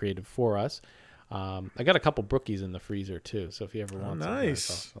they recreated for us. I got a couple brookies in the freezer too, so if you ever want some,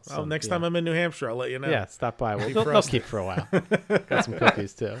 nice. Next time I'm in New Hampshire, I'll let you know. Yeah, stop by. They'll keep for a while. Got some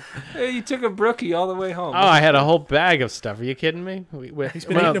cookies too. Hey, you took a brookie all the way home. Oh, I had a whole bag of stuff. Are you kidding me? He's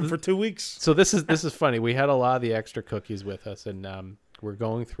been eating them for 2 weeks. So this is funny. We had a lot of the extra cookies with us, and we're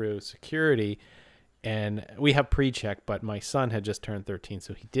going through security, and we have pre-check, but my son had just turned 13,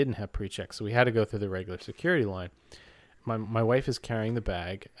 so he didn't have pre-check, so we had to go through the regular security line. My wife is carrying the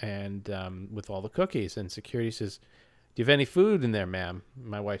bag and with all the cookies, and security says, "Do you have any food in there, ma'am?"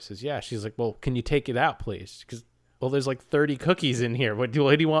 My wife says, "Yeah." She's like, "Well, can you take it out, please?" Because, well, there's like 30 cookies in here. What do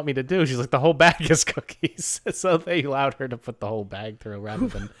you want me to do? She's like, "The whole bag is cookies." So they allowed her to put the whole bag through rather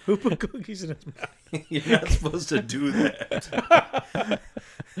than who put cookies in his mouth. You're not supposed to do that.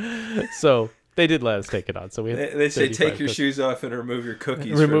 So they did let us take it on. So we they say take your shoes off and remove your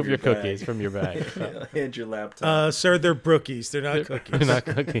cookies. Remove your cookies from your bag. And your laptop. Sir, they're brookies. They're not cookies. They're not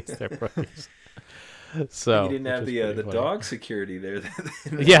cookies. They're brookies. So you didn't have the dog security there.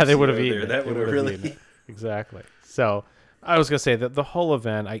 Yeah, they would have eaten. That would have really exactly. So I was gonna say that the whole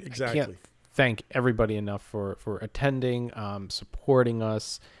event, I can't thank everybody enough for attending, supporting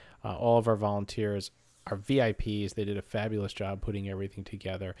us, all of our volunteers, our VIPs. They did a fabulous job putting everything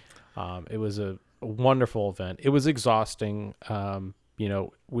together. It was a wonderful event. It was exhausting. You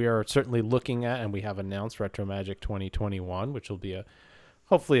know, we are certainly looking at, and we have announced Retro Magic 2021, which will be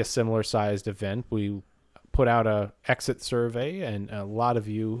hopefully a similar sized event. We put out a exit survey, and a lot of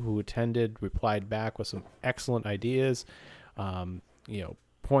you who attended replied back with some excellent ideas. You know,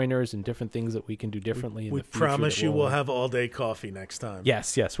 pointers and different things that we can do differently in the future. We promise you we'll have all-day coffee next time.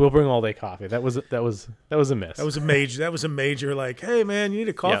 Yes, we'll bring all-day coffee. That was a miss. That was a major like, hey man, you need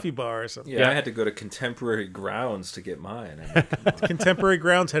a coffee bar or something. Yeah, I had to go to Contemporary Grounds to get mine. Contemporary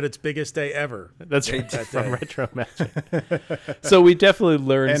Grounds had its biggest day ever. That's right, from Retro Magic. So we definitely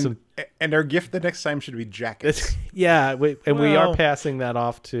learned and our gift the next time should be jackets. We are passing that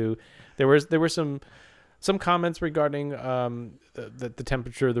off to. There were some comments regarding the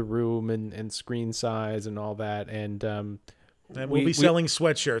temperature of the room and screen size and all that, and we'll be selling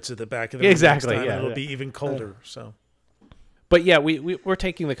sweatshirts at the back of the room. Exactly, next time, yeah, it'll be even colder. So, but yeah, we're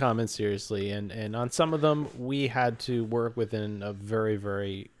taking the comments seriously, and on some of them we had to work within a very,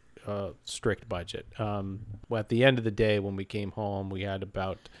 very strict budget. At the end of the day, when we came home, we had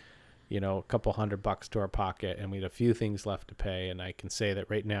about a couple $100 to our pocket, and we had a few things left to pay, and I can say that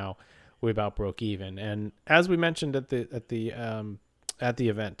right now we about broke even. And as we mentioned at the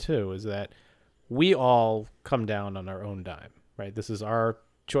event too, is that we all come down on our own dime, right? This is our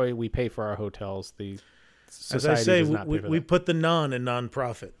Joy, we pay for our hotels. The As I society say, does not pay for we that. put the non in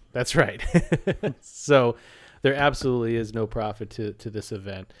nonprofit. That's right. So there absolutely is no profit to this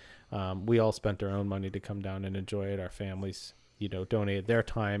event. We all spent our own money to come down and enjoy it. Our families, donated their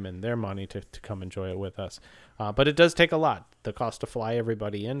time and their money to come enjoy it with us. But it does take a lot. The cost to fly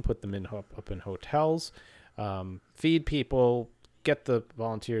everybody in, put them up in hotels, feed people, get the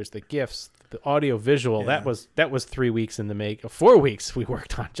volunteers, the gifts, the audio visual. Yeah. That was 3 weeks in the make. 4 weeks we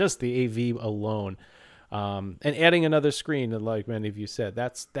worked on just the AV alone. And adding another screen, like many of you said,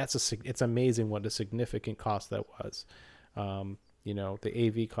 it's amazing what a significant cost that was. The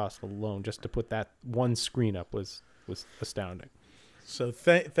AV cost alone, just to put that one screen up was astounding. So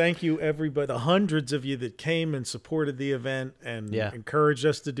thank you, everybody, the hundreds of you that came and supported the event and encouraged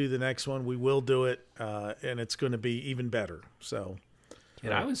us to do the next one. We will do it, and it's going to be even better. So.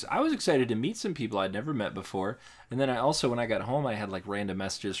 And I was excited to meet some people I'd never met before. And then I also, when I got home, I had like random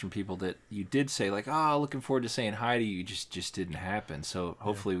messages from people that you did say like, "Oh, looking forward to saying hi to you." Just didn't happen. So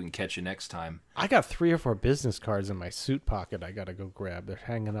hopefully we can catch you next time. I got 3 or 4 business cards in my suit pocket. I got to go grab. They're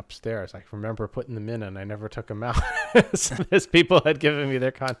hanging upstairs. I remember putting them in, and I never took them out. So as people had given me their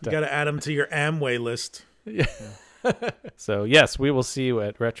contact. You got to add them to your Amway list. Yeah. So yes, we will see you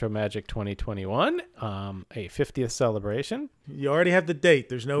at Retro Magic 2021, a 50th celebration. You already have the date.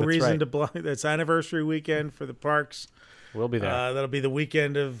 There's no reason right. to block. That's anniversary weekend for the parks. We'll be there. That'll be the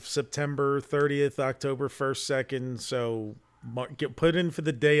weekend of September 30th, October 1st, 2nd. So put in for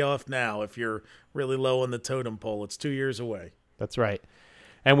the day off now if you're really low on the totem pole. It's 2 years away. That's right.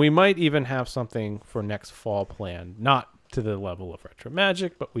 And we might even have something for next fall planned, not to the level of Retro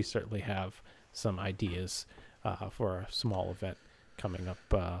Magic, but we certainly have some ideas for a small event coming up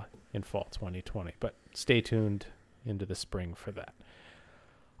in fall 2020. But stay tuned into the spring for that.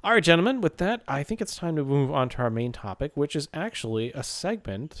 All right, gentlemen, with that, I think it's time to move on to our main topic, which is actually a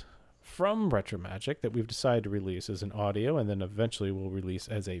segment from Retro Magic that we've decided to release as an audio and then eventually we'll release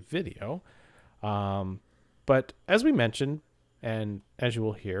as a video. But as we mentioned, and as you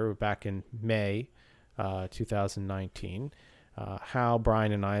will hear, back in May 2019, how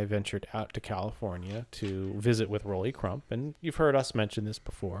Brian and I ventured out to California to visit with Rolly Crump. And you've heard us mention this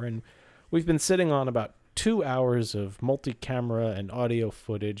before. And we've been sitting on about 2 hours of multi-camera and audio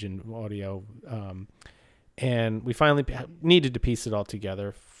footage and audio. And we finally needed to piece it all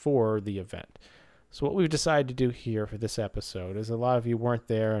together for the event. So what we've decided to do here for this episode is a lot of you weren't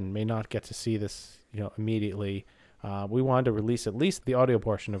there and may not get to see this immediately. We wanted to release at least the audio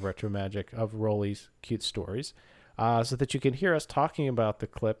portion of Retro Magic of Rolly's cute stories. So that you can hear us talking about the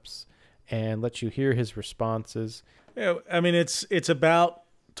clips and let you hear his responses. Yeah, I mean, it's about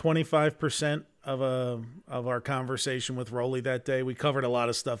 25% of our conversation with Rolly that day. We covered a lot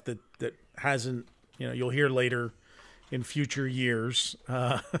of stuff that hasn't, you'll hear later in future years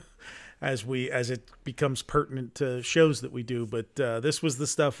as it becomes pertinent to shows that we do. But this was the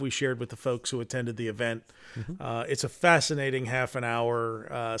stuff we shared with the folks who attended the event. Mm-hmm. It's a fascinating half an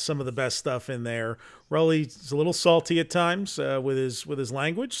hour. Some of the best stuff in there. Rolly's a little salty at times with his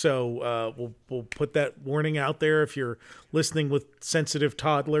language, so we'll put that warning out there. If you're listening with sensitive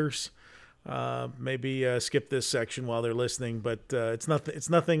toddlers, maybe skip this section while they're listening. But it's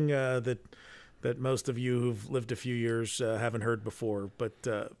nothing that most of you who've lived a few years haven't heard before.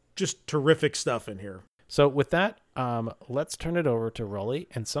 But just terrific stuff in here. So with that, let's turn it over to Rolly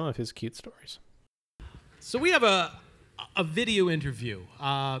and some of his cute stories. So we have a video interview.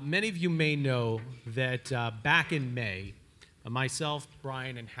 Many of you may know that back in May, myself,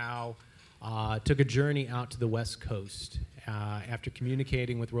 Brian, and Hal took a journey out to the West Coast after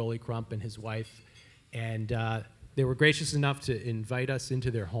communicating with Rolly Crump and his wife, and they were gracious enough to invite us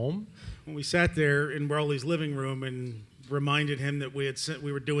into their home. When we sat there in Rolly's living room and reminded him that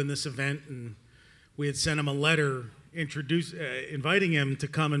we were doing this event and we had sent him a letter inviting him to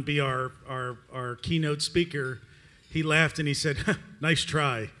come and be our keynote speaker, he laughed and he said, "Nice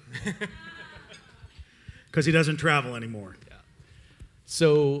try," because he doesn't travel anymore. Yeah.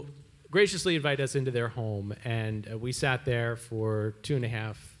 So graciously invite us into their home, and we sat there for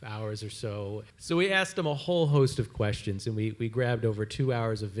 2.5 hours or so. So we asked them a whole host of questions, and we grabbed over 2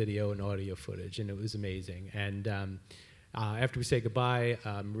 hours of video and audio footage, and it was amazing. And after we said goodbye,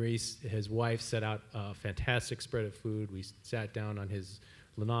 Maurice, his wife, set out a fantastic spread of food. We sat down on his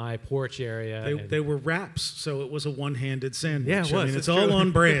lanai porch area. They were wraps, so it was a one-handed sandwich. Yeah, it was. I mean, it's all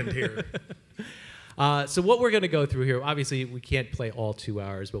on brand here. So what we're going to go through here, obviously we can't play all 2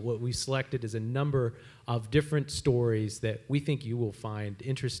 hours, but what we selected is a number of different stories that we think you will find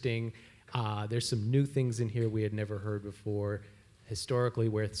interesting. There's some new things in here we had never heard before. historically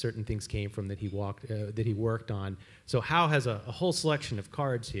where certain things came from that he worked on. So Hal has a whole selection of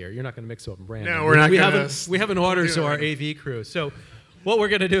cards here. You're not going to mix them up random. No, we're not going to. We have an order, so our AV crew. So what we're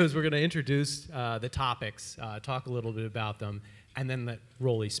going to do is we're going to introduce the topics, talk a little bit about them, and then let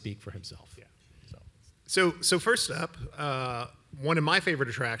Rolly speak for himself. Yeah. So first up, one of my favorite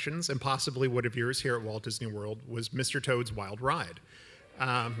attractions, and possibly one of yours here at Walt Disney World, was Mr. Toad's Wild Ride.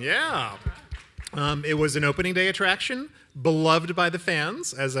 It was an opening day attraction, beloved by the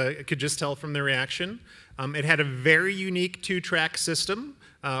fans, as I could just tell from the reaction. It had a very unique 2-track system,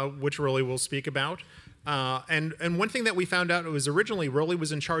 which Rolly will speak about. And one thing that we found out was originally Rolly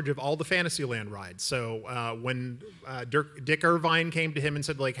was in charge of all the Fantasyland rides. So when Dick Irvine came to him and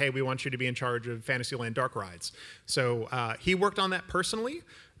said, like, hey, we want you to be in charge of Fantasyland dark rides. So he worked on that personally,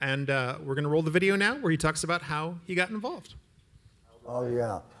 and we're going to roll the video now where he talks about how he got involved. Oh,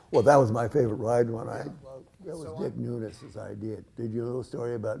 yeah. Well, that was my favorite ride when that was Dick Nunes's idea. Did you know the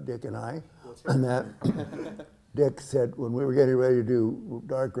story about Dick and I? And that Dick said, when we were getting ready to do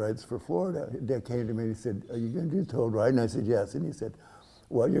dark rides for Florida, Dick came to me and he said, are you going to do Toad Ride? And I said, yes. And he said,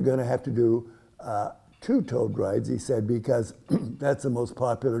 well, you're going to have to do 2 Toad rides, he said, because that's the most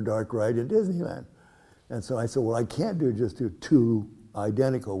popular dark ride in Disneyland. And so I said, well, I can't just do 2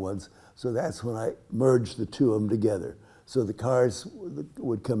 identical ones. So that's when I merged the 2 of them together. So the cars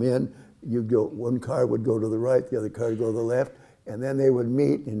would come in, one car would go to the right, the other car would go to the left, and then they would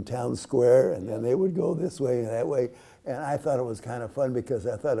meet in Town Square, and then they would go this way and that way. And I thought it was kind of fun because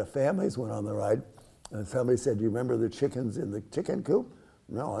I thought if families went on the ride, and somebody said, do you remember the chickens in the chicken coop?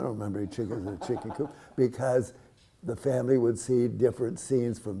 No, I don't remember any chickens in the chicken coop, because the family would see different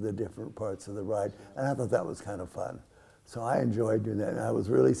scenes from the different parts of the ride. And I thought that was kind of fun. So I enjoyed doing that, and I was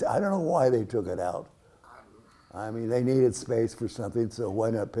really, I don't know why they took it out. I mean, they needed space for something, so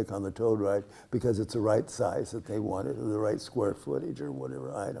why not pick on the Toad Ride? Because it's the right size that they wanted, or the right square footage, or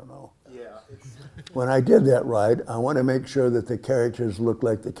whatever, I don't know. Yeah. When I did that ride, I want to make sure that the characters look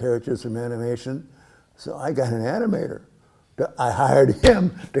like the characters from animation, so I got an animator. I hired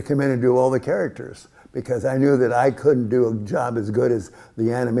him to come in and do all the characters, because I knew that I couldn't do a job as good as the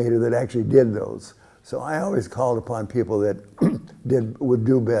animator that actually did those. So I always called upon people that would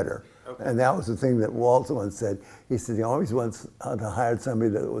do better. Okay. And that was the thing that Walt once said. He said he always wants to hire somebody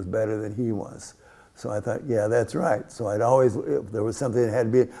that was better than he was. So I thought, yeah, that's right. So I'd always, if there was something that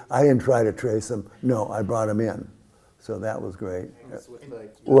had to be, I didn't try to trace them. No, I brought them in. So that was great.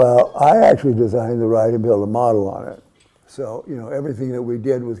 Well, I actually designed the ride and built a model on it. So, you know, everything that we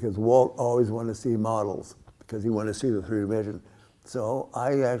did was because Walt always wanted to see models, because he wanted to see the 3 dimensions. So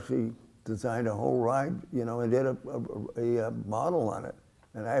I actually designed a whole ride, you know, and did a model on it.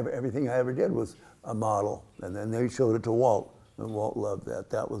 And everything I ever did was a model. And then they showed it to Walt, and Walt loved that.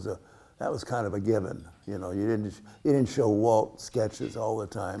 That was kind of a given. You know, you didn't show Walt sketches all the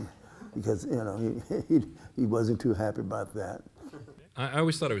time, because, you know, he wasn't too happy about that. I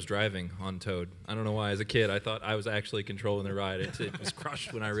always thought I was driving on Toad. I don't know why. As a kid, I thought I was actually controlling the ride. It was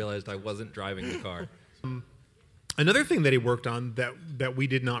crushed when I realized I wasn't driving the car. Another thing that he worked on that we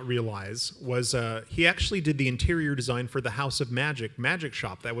did not realize was he actually did the interior design for the House of Magic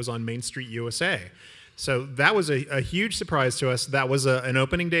shop that was on Main Street, USA. So that was a huge surprise to us. That was an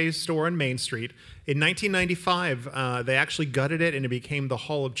opening day store on Main Street. In 1995, they actually gutted it and it became the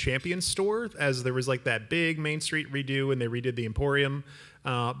Hall of Champions store, as there was like that big Main Street redo, and they redid the Emporium.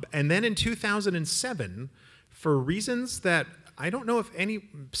 And then in 2007, for reasons that I don't know if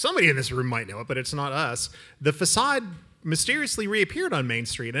somebody in this room might know it, but it's not us, the facade mysteriously reappeared on Main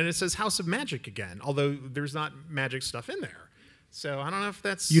Street, and it says House of Magic again, although there's not magic stuff in there. So I don't know if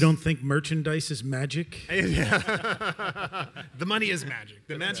that's... You don't think merchandise is magic? Yeah. The money is magic.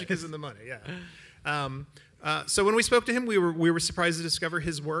 The magic is in the money, yeah. So when we spoke to him, we were surprised to discover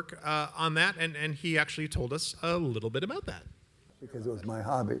his work on that, and he actually told us a little bit about that. Because it was my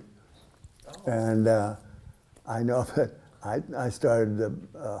hobby. And I know that I started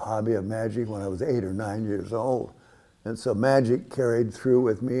the hobby of magic when I was 8 or 9 years old. And so magic carried through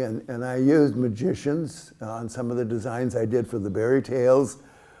with me, and I used magicians on some of the designs I did for the Berry Tales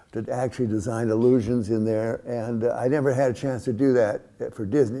to actually design illusions in there. And I never had a chance to do that for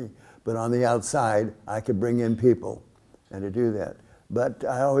Disney, but on the outside, I could bring in people and to do that. But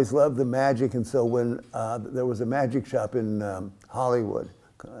I always loved the magic, and so when there was a magic shop in Hollywood,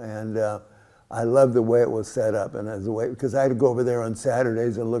 and I loved the way it was set up, and as the way, because I had to go over there on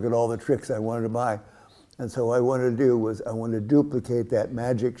Saturdays and look at all the tricks I wanted to buy. And so what I wanted to do was I wanted to duplicate that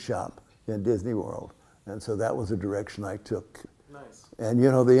magic shop in Disney World. And so that was the direction I took. Nice. And you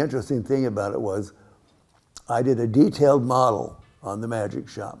know, the interesting thing about it was I did a detailed model on the magic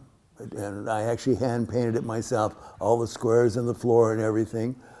shop. And I actually hand painted it myself, all the squares in the floor and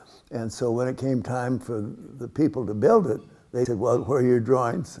everything. And so when it came time for the people to build it, they said, well, where are your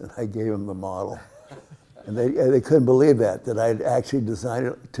drawings? And I gave them the model. And they couldn't believe that I'd actually designed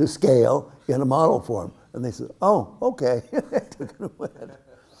it to scale in a model form. And they said, oh, okay.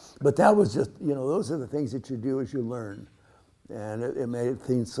 But that was just, those are the things that you do as you learn. And it made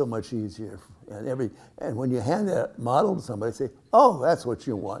things so much easier. And when you hand that model to somebody, say, oh, that's what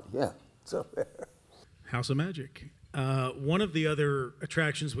you want. Yeah, so there. House of Magic. One of the other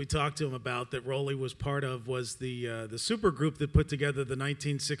attractions we talked to him about that Rowley was part of was the super group that put together the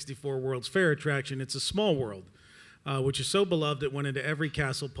 1964 World's Fair attraction. It's a Small World, which is so beloved it went into every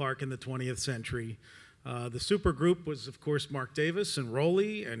castle park in the 20th century. The super group was, of course, Mark Davis and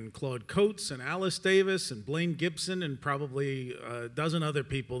Rowley and Claude Coates and Alice Davis and Blaine Gibson and probably a dozen other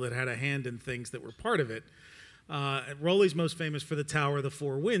people that had a hand in things that were part of it. Rowley's most famous for the Tower of the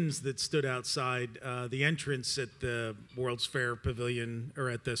Four Winds that stood outside the entrance at the World's Fair Pavilion, or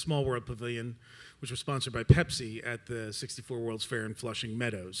at the Small World Pavilion, which was sponsored by Pepsi at the 64 World's Fair in Flushing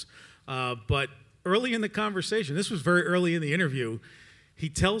Meadows. But early in the conversation, this was very early in the interview, he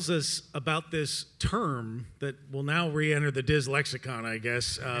tells us about this term that will now re-enter the Diz lexicon, I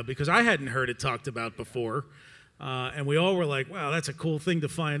guess, because I hadn't heard it talked about before. And we all were like, wow, that's a cool thing to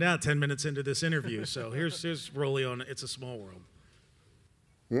find out 10 minutes into this interview. So here's Rowley on It's a Small World.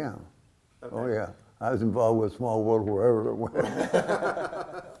 Yeah. Okay. Oh, yeah. I was involved with Small World wherever it went.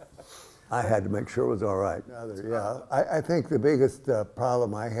 I had to make sure it was all right. Yeah. I think the biggest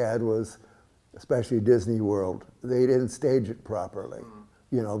problem I had was, especially Disney World, they didn't stage it properly.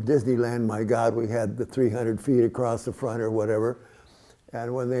 Disneyland, my God, we had the 300 feet across the front or whatever.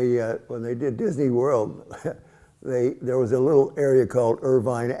 And when they did Disney World, there was a little area called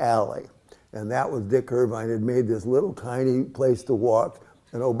Irvine Alley. And that was Dick Irvine had made this little tiny place to walk.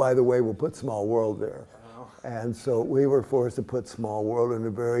 And oh, by the way, we'll put Small World there. Wow. And so we were forced to put Small World in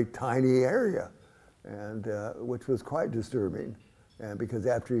a very tiny area, and which was quite disturbing. And because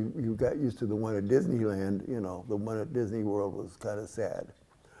after you got used to the one at Disneyland, the one at Disney World was kind of sad.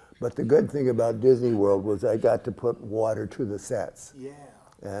 But the good thing about Disney World was I got to put water to the sets. Yeah.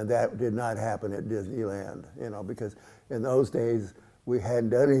 And that did not happen at Disneyland, because in those days we hadn't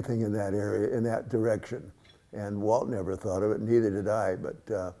done anything in that area, in that direction. And Walt never thought of it, neither did I.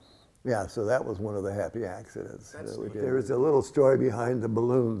 But yeah, so that was one of the happy accidents that we did. There was a little story behind the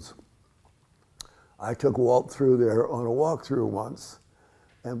balloons. I took Walt through there on a walkthrough once,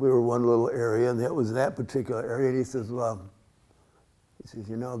 and we were one little area, and it was that particular area, and he says, well,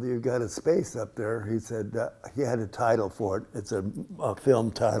 you've got a space up there. He said, he had a title for it. It's a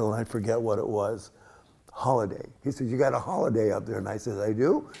film title, and I forget what it was. Holiday. He says, you got a holiday up there? And I said, I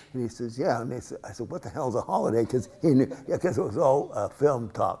do? And he says, yeah. And I said, what the hell's a holiday? Because he knew, because it was all film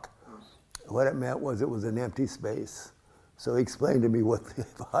talk. What it meant was it was an empty space. So he explained to me what,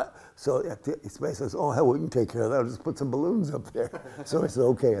 so the space says, oh, hell, we can take care of that. I'll just put some balloons up there. So I said,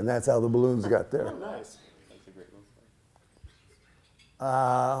 okay, and that's how the balloons got there. Nice. That's a great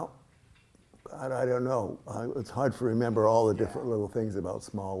I don't know. It's hard to remember all the different little things about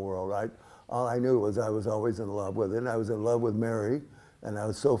Small World. All I knew was I was always in love with it, and I was in love with Mary, and I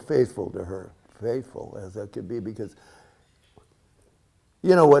was so faithful to her, faithful as I could be, because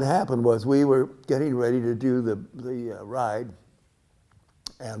what happened was we were getting ready to do the ride,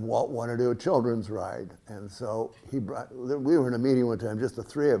 and Walt wanted to do a children's ride. And so we were in a meeting one time, just the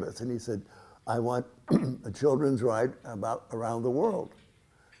three of us, and he said, I want a children's ride around the world.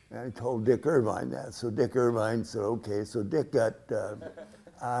 And I told Dick Irvine that. So Dick Irvine said, okay. So Dick got,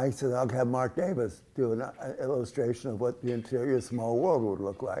 I said, I'll have Mark Davis do an illustration of what the interior of Small World would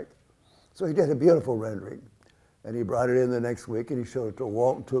look like. So he did a beautiful rendering. And he brought it in the next week, and he showed it to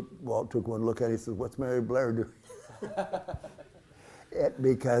Walt. Walt took one look at it. He said, what's Mary Blair doing?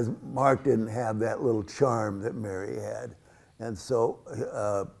 Because Mark didn't have that little charm that Mary had. And so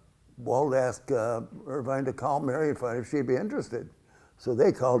Walt asked Irvine to call Mary and find if she'd be interested. So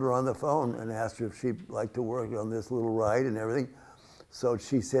they called her on the phone and asked her if she'd like to work on this little ride and everything. So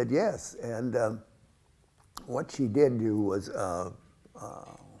she said yes. And what she did do was a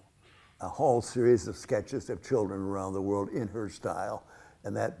whole series of sketches of children around the world in her style.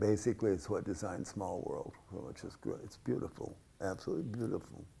 And that basically is what designed Small World, which is great. It's beautiful, absolutely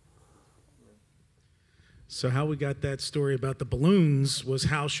beautiful. So how we got that story about the balloons was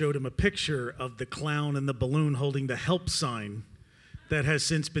Hal showed him a picture of the clown and the balloon holding the help sign that has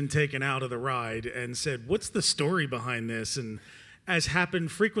since been taken out of the ride, and said, what's the story behind this? And as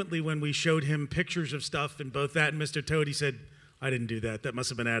happened frequently when we showed him pictures of stuff, and both that and Mr. Toad, he said, I didn't do that. That must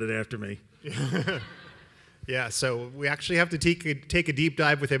have been added after me. Yeah, so we actually have to take a deep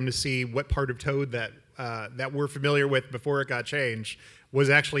dive with him to see what part of Toad that we're familiar with before it got changed was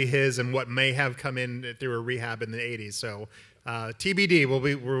actually his, and what may have come in through a rehab in the 80s. So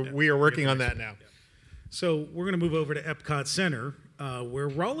TBD. We are working on that now. So we're going to move over to EPCOT Center, where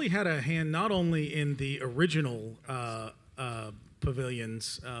Raleigh had a hand not only in the original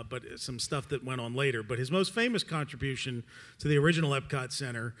pavilions, but some stuff that went on later. But his most famous contribution to the original EPCOT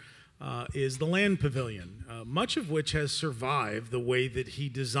Center is the Land Pavilion, much of which has survived the way that he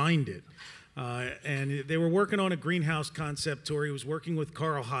designed it. And they were working on a greenhouse concept tour. He was working with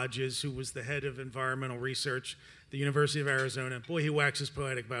Carl Hodges, who was the head of environmental research at the University of Arizona. Boy, he waxes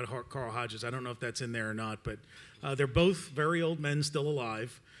poetic about Carl Hodges. I don't know if that's in there or not, but they're both very old men still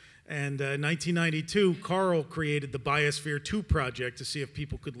alive. And in 1992, Carl created the Biosphere 2 project to see if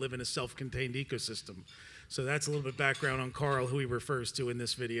people could live in a self-contained ecosystem. So that's a little bit background on Carl, who he refers to in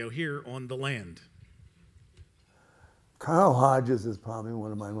this video here on the land. Carl Hodges is probably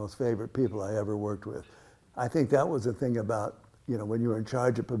one of my most favorite people I ever worked with. I think that was the thing about, when you're in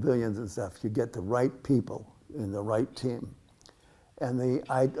charge of pavilions and stuff, you get the right people in the right team. And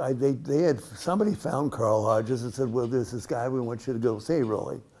somebody found Carl Hodges and said, well, there's this guy we want you to go see,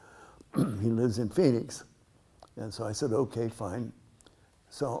 Rolly. He lives in Phoenix. And so I said, okay, fine.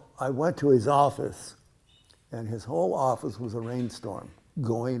 So I went to his office, and his whole office was a rainstorm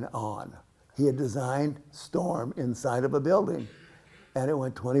going on. He had designed storm inside of a building, and it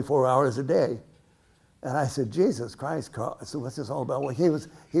went 24 hours a day. And I said, Jesus Christ, Carl. So what's this all about? Well, he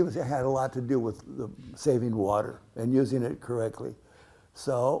had a lot to do with saving water and using it correctly.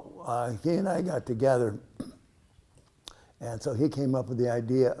 So he and I got together, and so he came up with the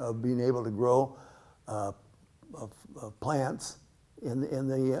idea of being able to grow plants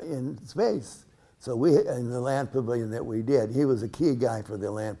in space. So in the Land Pavilion that we did, he was a key guy for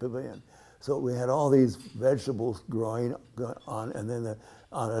the Land Pavilion. So we had all these vegetables growing on, and then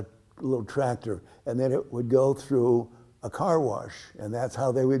on a little tractor, and then it would go through a car wash, and that's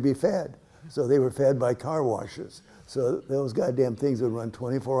how they would be fed. So they were fed by car washes. So those goddamn things would run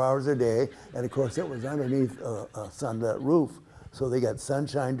 24 hours a day, and of course it was underneath a sunlit roof. So they got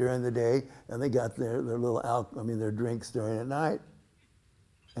sunshine during the day, and they got their their drinks during the night.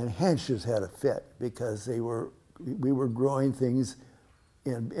 And Hensch's had a fit because we were growing things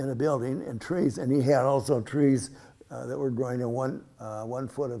in a building and trees, and he had also trees that were growing in 1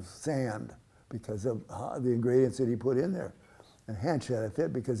 foot of sand because of the ingredients that he put in there. And Hensch had a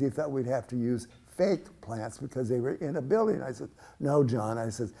fit because he thought we'd have to use fake plants because they were in a building. I said, no, John. I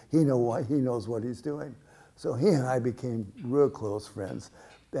said, he knows what he's doing. So he and I became real close friends.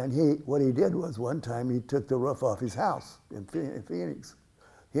 And what he did was one time he took the roof off his house in Phoenix.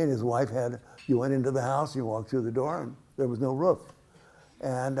 He and his wife you went into the house, you walked through the door, and there was no roof.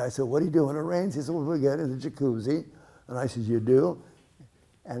 And I said, what do you do when it rains? He said, well, we get in the jacuzzi. And I said, you do?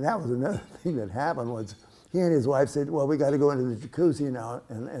 And that was another thing that happened was he and his wife said, well, we got to go into the jacuzzi now.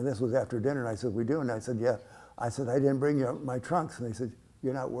 And this was after dinner. And I said, we do? And I said, yeah. I said, I didn't bring my trunks. And they said,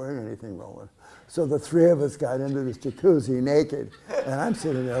 you're not wearing anything, Roland. So the three of us got into this jacuzzi naked. And I'm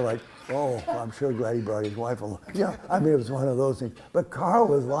sitting there like, oh, I'm sure glad he brought his wife along. It was one of those things. But Carl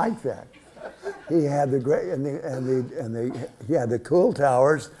was like that. He had he had the cool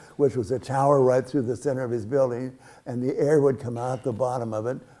towers, which was a tower right through the center of his building, and the air would come out the bottom of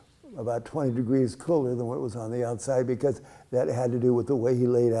it about 20 degrees cooler than what was on the outside because that had to do with the way he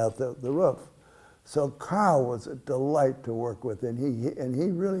laid out the roof. So Carl was a delight to work with, and he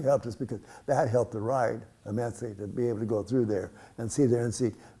really helped us because that helped the ride immensely to be able to go through there and see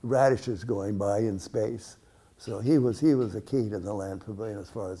radishes going by in space. So he was a key to the Land Pavilion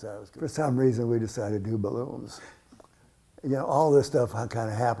as far as I was concerned. For some reason, we decided to do balloons. All this stuff kind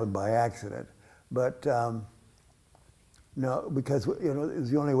of happened by accident, but no, because it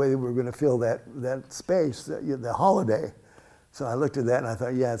was the only way that we were going to fill that space, the holiday. So I looked at that and I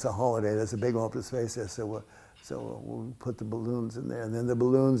thought, yeah, it's a holiday. There's a big open space there, so we'll put the balloons in there, and then the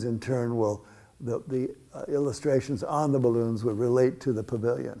balloons in turn the illustrations on the balloons would relate to the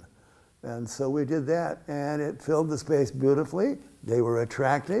pavilion. And so we did that, and it filled the space beautifully. They were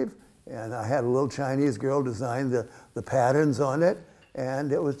attractive, and I had a little Chinese girl design the patterns on it,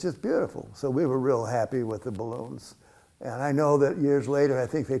 and it was just beautiful. So we were real happy with the balloons. And I know that years later, I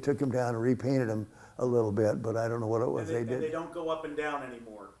think they took them down and repainted them a little bit, but I don't know what it was they did. And they don't go up and down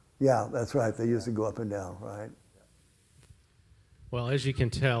anymore. Yeah, that's right. They used to go up and down, right? Well, as you can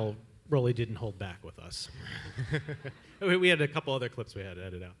tell, Rolly didn't hold back with us. We had a couple other clips we had to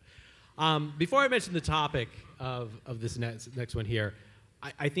edit out. Before I mention the topic of this next one here,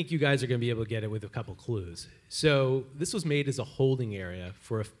 I think you guys are going to be able to get it with a couple clues. So this was made as a holding area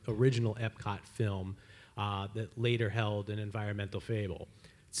for an original EPCOT film that later held an environmental fable.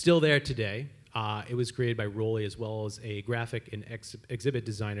 It's still there today. It was created by Roley as well as a graphic and exhibit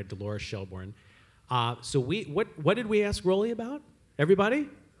designer, Dolores Shelbourne. So what did we ask Roley about? Everybody?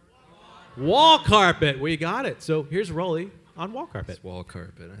 Wall carpet. We got it. So here's Roley on wall carpet. It's wall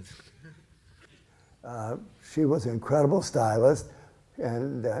carpet. She was an incredible stylist,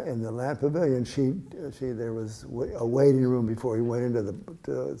 and in the Land Pavilion, there was a waiting room before we went into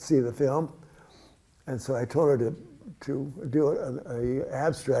to see the film, and so I told her to do an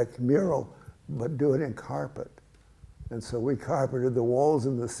abstract mural, but do it in carpet, and so we carpeted the walls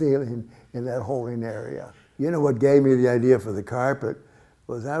and the ceiling in that holding area. You know what gave me the idea for the carpet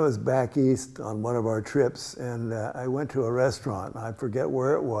was I was back east on one of our trips, and I went to a restaurant, and I forget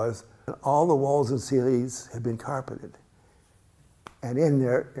where it was. All the walls and ceilings had been carpeted. And in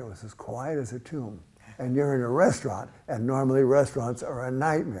there, it was as quiet as a tomb. And you're in a restaurant, and normally restaurants are a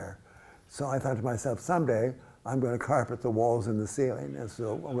nightmare. So I thought to myself, someday I'm going to carpet the walls and the ceiling. And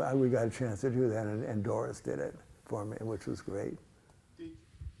so we got a chance to do that, and Doris did it for me, which was great.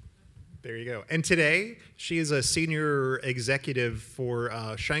 There you go. And today, she is a senior executive for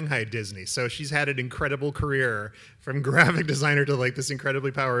Shanghai Disney. So she's had an incredible career from graphic designer to like this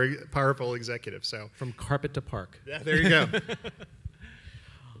incredibly powerful executive. So from carpet to park. Yeah, there you go.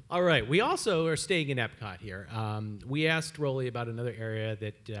 All right. We also are staying in EPCOT here. We asked Roley about another area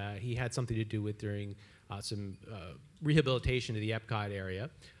that he had something to do with during some rehabilitation of the EPCOT area.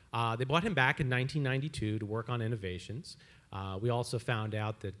 They brought him back in 1992 to work on innovations. We also found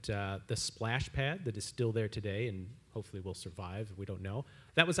out that the splash pad that is still there today and hopefully will survive, we don't know,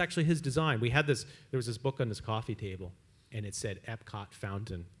 that was actually his design. There was this book on his coffee table, and it said EPCOT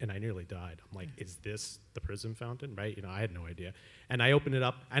Fountain, and I nearly died. I'm like, is this the Prism Fountain, right? You know, I had no idea. And I opened it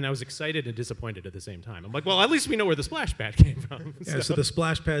up, and I was excited and disappointed at the same time. I'm like, well, at least we know where the splash pad came from. Yeah, so the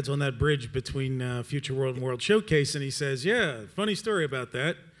splash pad's on that bridge between Future World and World Showcase, and he says, yeah, funny story about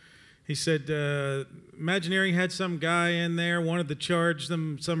that. He said, Imagineering had some guy in there, wanted to charge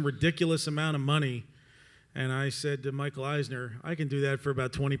them some ridiculous amount of money. And I said to Michael Eisner, I can do that for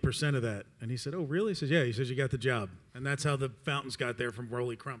about 20% of that. And he said, oh, really? He says, yeah. He says, you got the job. And that's how the fountains got there from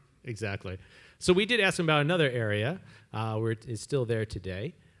Roley Crump. Exactly. So we did ask him about another area where it is still there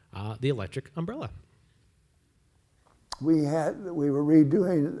today, the electric umbrella. We were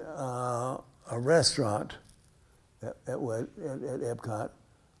redoing a restaurant at EPCOT,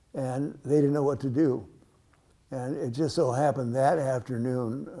 and they didn't know what to do. And it just so happened that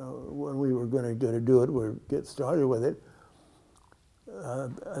afternoon, when we were going to do it, or get started with it,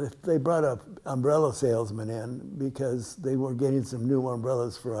 they brought an umbrella salesman in because they were getting some new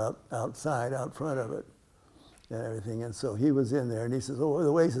umbrellas for outside, out front of it, and everything. And so he was in there, and he says, oh, by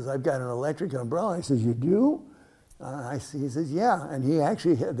the way, he says, I've got an electric umbrella. I says, you do? He says, yeah. And he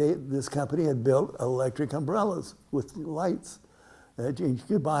actually, this company had built electric umbrellas with lights. You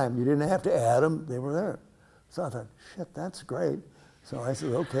could buy them. You didn't have to add them. They were there. So I thought, shit, that's great. So I said,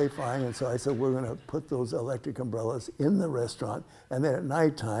 okay, fine. And so I said, we're going to put those electric umbrellas in the restaurant, and then at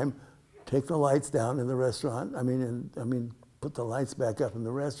nighttime, take the lights down in the restaurant. Put the lights back up in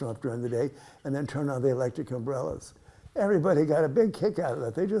the restaurant during the day, and then turn on the electric umbrellas. Everybody got a big kick out of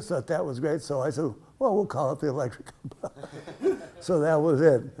that. They just thought that was great. So I said, well, we'll call it the electric umbrella. So that was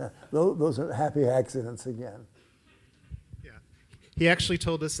it. Those are happy accidents again. He actually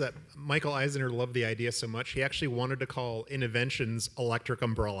told us that Michael Eisner loved the idea so much, he actually wanted to call Innoventions Electric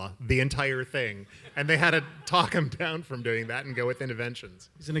Umbrella, the entire thing. And they had to talk him down from doing that and go with Innoventions.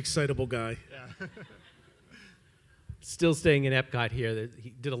 He's an excitable guy. Yeah. Still staying in EPCOT here.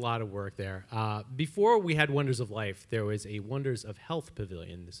 He did a lot of work there. Before we had Wonders of Life, there was a Wonders of Health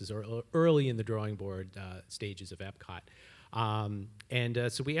pavilion. This is early in the drawing board stages of EPCOT.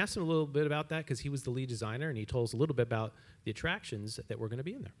 So we asked him a little bit about that because he was the lead designer, and he told us a little bit about the attractions that were going to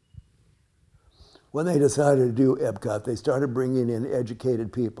be in there. When they decided to do EPCOT, they started bringing in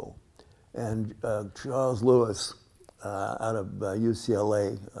educated people. And Charles Lewis, out of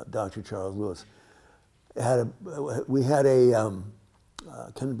UCLA, Dr. Charles Lewis, we had a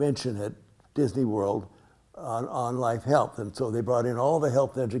convention at Disney World on life health. And so they brought in all the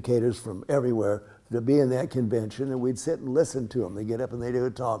health educators from everywhere to be in that convention, and we'd sit and listen to them. They get up and they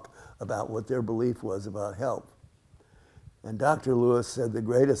would talk about what their belief was about health. And Dr. Lewis said the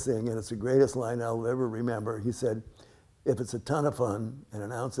greatest thing, and it's the greatest line I'll ever remember. He said, if it's a ton of fun and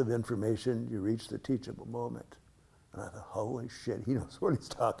an ounce of information, you reach the teachable moment. And I thought, holy shit, he knows what he's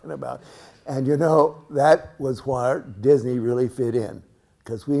talking about. And you know, that was where Disney really fit in,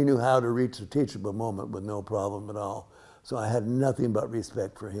 because we knew how to reach the teachable moment with no problem at all. So I had nothing but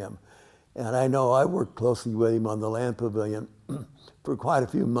respect for him. And I know I worked closely with him on the Land Pavilion for quite a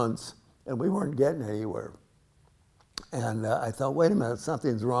few months and we weren't getting anywhere. And I thought, wait a minute,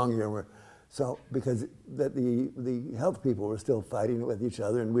 something's wrong here. So, because the health people were still fighting with each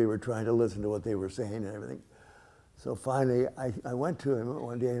other, and we were trying to listen to what they were saying and everything. So finally, I went to him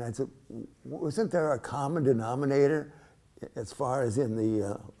one day and I said, wasn't there a common denominator as far as in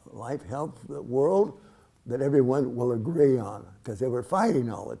the life health world that everyone will agree on? Because they were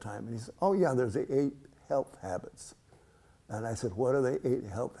fighting all the time. And he said, oh yeah, there's the 8 health habits. And I said, what are the 8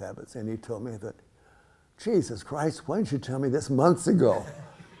 health habits? And he told me that, Jesus Christ, why didn't you tell me this months ago?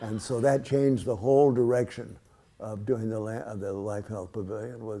 And so that changed the whole direction of doing the Life Health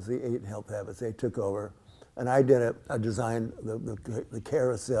Pavilion, was the 8 health habits. They took over. And I designed the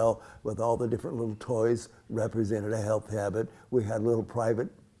carousel with all the different little toys represented a health habit. We had little private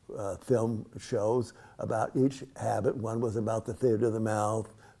film shows about each habit. One was about the theater of the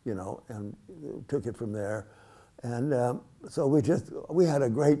mouth, you know, and took it from there. And so we had a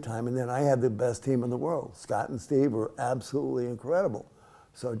great time. And then I had the best team in the world. Scott and Steve were absolutely incredible.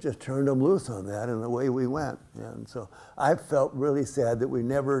 So just turned them loose on that, and away we went. And so I felt really sad that we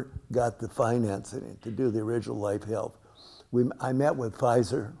never got the financing to do the original Life Health. I met with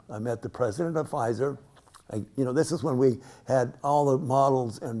Pfizer. I met the president of Pfizer. You know, this is when we had all the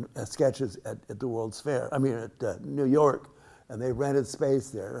models and sketches at the World's Fair. I mean, at New York, and they rented space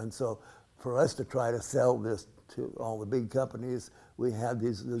there. And so for us to try to sell this to all the big companies, we had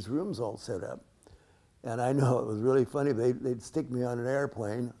these rooms all set up. And I know it was really funny. They'd stick me on an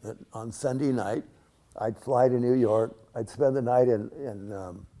airplane on Sunday night. I'd fly to New York. I'd spend the night in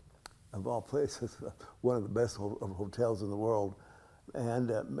of all places, one of the best hotels in the world. And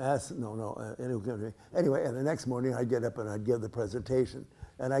anyway, and the next morning I'd get up and I'd give the presentation.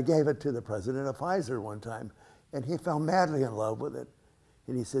 And I gave it to the president of Pfizer one time. And he fell madly in love with it.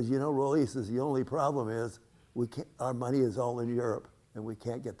 And he says, you know, Rolly, he says, the only problem is our money is all in Europe, and we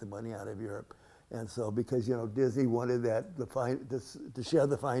can't get the money out of Europe. And so, because, you know, Disney wanted to share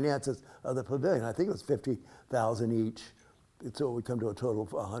the finances of the pavilion. I think it was $50,000 each. So it would come to a total of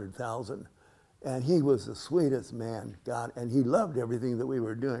 $100,000. And he was the sweetest man, God, and he loved everything that we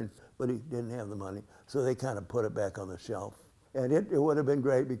were doing, but he didn't have the money. So they kind of put it back on the shelf. And it would have been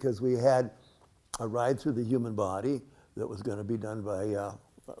great because we had a ride through the human body that was going to be done by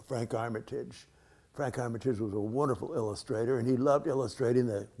Frank Armitage. Frank Armitage was a wonderful illustrator, and he loved illustrating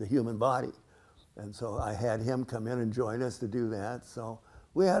the human body. And so I had him come in and join us to do that. So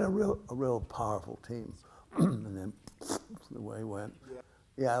we had a real powerful team. And then the way it went.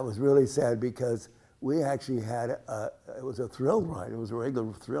 Yeah, it was really sad because we actually had it was a thrill ride. It was a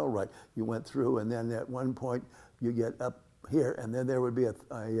regular thrill ride. You went through, and then at one point you get up here, and then there would be a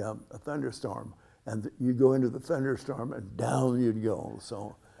thunderstorm, and you go into the thunderstorm, and down you'd go.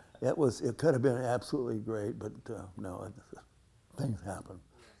 So it could have been absolutely great, but no, things happen.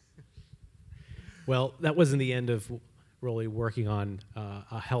 Well, that wasn't the end of Rolly working on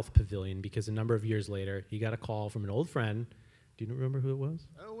a health pavilion, because a number of years later, he got a call from an old friend. Do you remember who it was?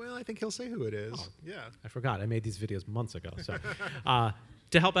 Oh, well, I think he'll say who it is. Oh, yeah. I forgot. I made these videos months ago. So,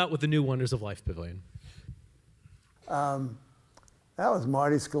 to help out with the new Wonders of Life Pavilion. That was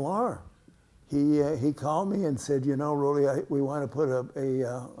Marty Sklar. He called me and said, you know, Rolly, we want to put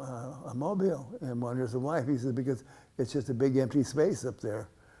a mobile in Wonders of Life. He said, because it's just a big empty space up there.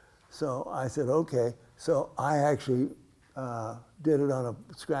 So I said, okay. So I actually did it on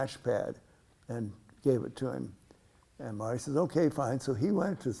a scratch pad and gave it to him. And Marty says, okay, fine. So he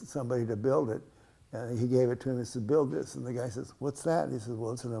went to somebody to build it, and he gave it to him and said, build this. And the guy says, what's that? And he says,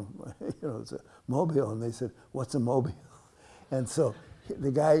 well, it's a mobile. And they said, what's a mobile? And so the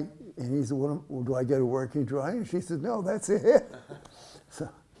guy, and he said, well, do I get a working drawing? And she said, no, that's it. So,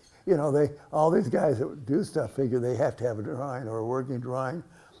 you know, all these guys that do stuff figure they have to have a drawing or a working drawing.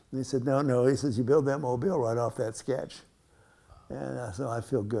 And he said, no. He says, you build that mobile right off that sketch. And so I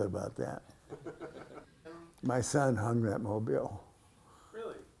feel good about that. My son hung that mobile.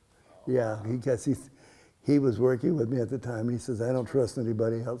 Really? Yeah, because he was working with me at the time, and he says, I don't trust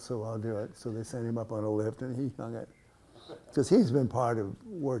anybody else, so I'll do it. So they sent him up on a lift, and he hung it. Because he's been part of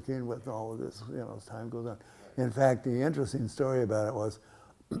working with all of this, you know, as time goes on. In fact, the interesting story about it was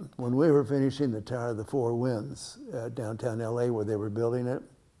when we were finishing the Tower of the Four Winds downtown LA where they were building it,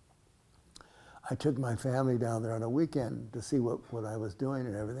 I took my family down there on a weekend to see what I was doing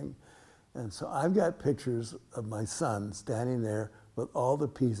and everything. And so I've got pictures of my son standing there with all the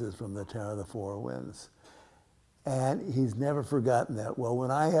pieces from the Tower of the Four Winds. And he's never forgotten that. Well, when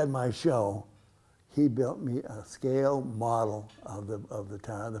I had my show, he built me a scale model of the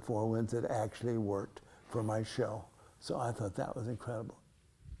Tower of the Four Winds that actually worked for my show. So I thought that was incredible.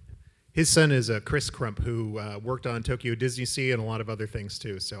 His son is Chris Crump, who worked on Tokyo Disney Sea and a lot of other things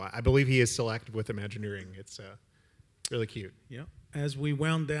too. So I believe he is still active with Imagineering. It's really cute. Yeah. As we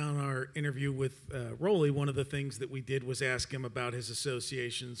wound down our interview with Roley, one of the things that we did was ask him about his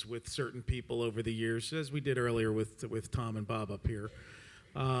associations with certain people over the years, as we did earlier with Tom and Bob up here.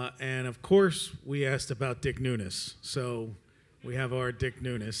 And of course, we asked about Dick Nunis. So we have our Dick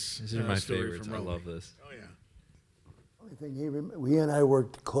Nunis These are my story favorites. from I Roley. love this. Oh, yeah. Only thing he and I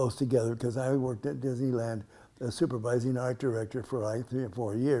worked close together because I worked at Disneyland as supervising art director for like 3 or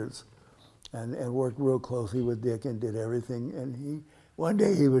 4 years, and worked real closely with Dick and did everything. And one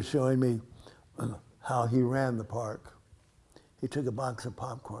day he was showing me how he ran the park. He took a box of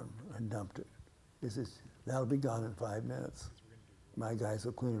popcorn and dumped it. He says, "That'll be gone in 5 minutes. My guys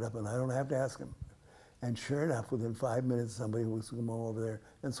will clean it up, and I don't have to ask him." And sure enough, within 5 minutes, somebody was going to come over there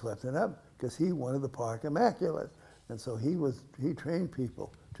and swept it up because he wanted the park immaculate. And so he trained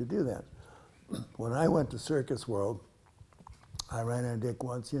people to do that. When I went to Circus World, I ran into Dick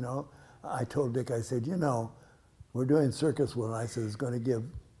once, I told Dick, I said, we're doing Circus World. And I said, it's going to give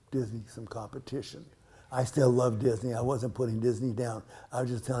Disney some competition. I still love Disney. I wasn't putting Disney down. I was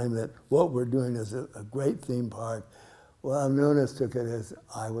just telling him that what we're doing is a great theme park. Well, Nunes took it as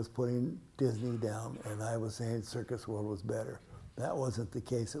I was putting Disney down, and I was saying Circus World was better. That wasn't the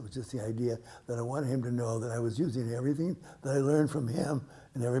case. It was just the idea that I wanted him to know that I was using everything that I learned from him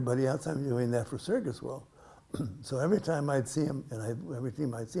and everybody else. I'm doing that for Circus World. So every time I'd see him, and every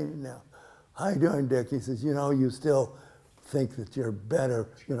time I'd see him now, "How you doing, Dick?" He says, you still think that you're better,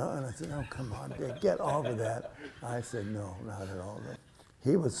 And I said, "Oh, come on, Dick, get over that." I said, "No, not at all."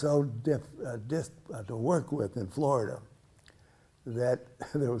 He was so to work with in Florida that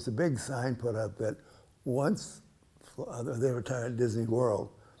there was a big sign put up that once they retired at Disney World,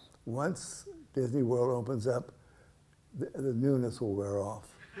 once Disney World opens up, the newness will wear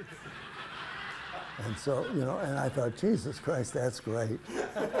off. And so, and I thought, Jesus Christ, that's great.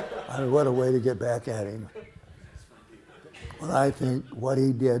 I mean, what a way to get back at him. But I think what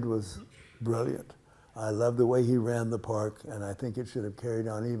he did was brilliant. I love the way he ran the park, and I think it should have carried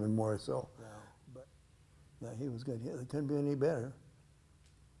on even more so. But he was good. It couldn't be any better.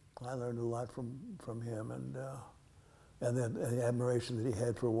 I learned a lot from him, and then the admiration that he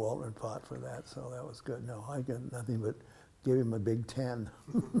had for Walt and fought for that, so that was good. No, I got nothing but give him a big 10.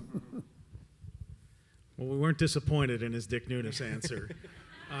 Well, we weren't disappointed in his Dick Nunis answer.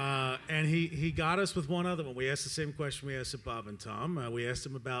 And he got us with one other one. We asked the same question we asked of Bob and Tom. We asked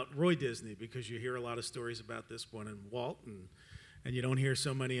him about Roy Disney, because you hear a lot of stories about this one and Walt, and you don't hear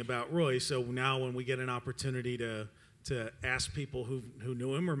so many about Roy. So now when we get an opportunity to ask people who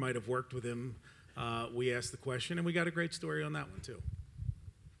knew him or might have worked with him, we asked the question, and we got a great story on that one too.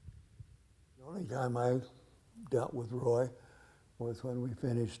 The only time I dealt with Roy was when we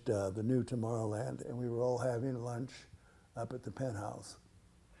finished the new Tomorrowland, and we were all having lunch up at the penthouse.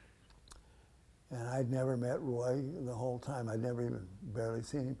 And I'd never met Roy the whole time. I'd never even barely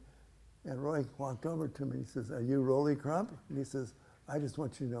seen him. And Roy walked over to me. He says, "Are you Roley Crump?" And he says, "I just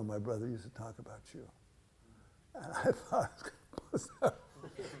want you to know my brother used to talk about you." And I thought I was going to bust out.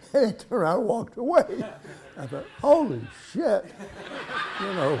 And he turned around and walked away. I thought, holy shit.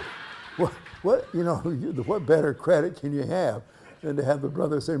 What better credit can you have than to have the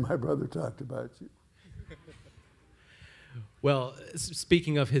brother say, "My brother talked about you"? Well,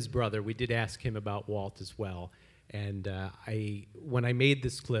 speaking of his brother, we did ask him about Walt as well. And when I made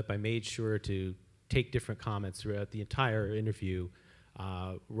this clip, I made sure to take different comments throughout the entire interview.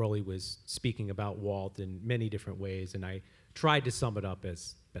 Roley was speaking about Walt in many different ways, and I tried to sum it up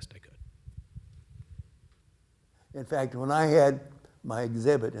as best I could. In fact, when I had my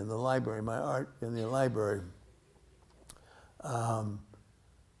exhibit in the library, my art in the library, I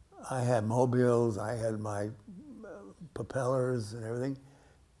had mobiles, I had my propellers and everything,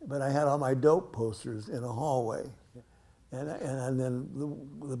 but I had all my dope posters in a hallway. And then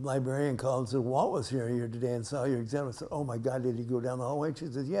the librarian called and said, "Walt was here today and saw your exhibit." I said, "Oh my God, did he go down the hallway?" And she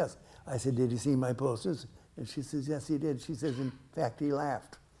says, "Yes." I said, "Did he see my posters?" And she says, "Yes, he did." She says, "In fact, he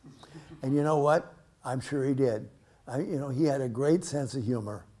laughed." And you know what? I'm sure he did. He had a great sense of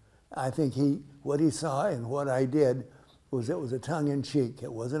humor. I think what he saw and what I did was it was a tongue-in-cheek.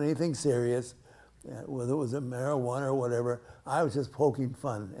 It wasn't anything serious. Whether it was a marijuana or whatever, I was just poking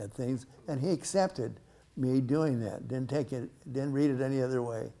fun at things, and he accepted me doing that. Didn't read it any other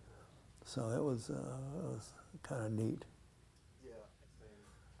way. So it was kind of neat. Yeah.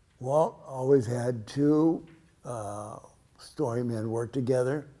 Walt always had two storymen work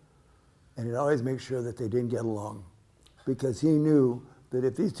together, and he'd always make sure that they didn't get along, because he knew that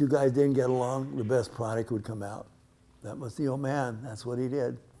if these two guys didn't get along, the best product would come out. That was the old man. That's what he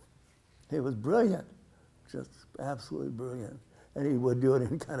did. He was brilliant, just absolutely brilliant. And he would do it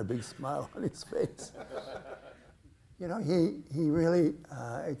in kind of big smile on his face. You know, he really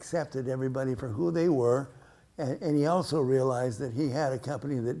accepted everybody for who they were, and he also realized that he had a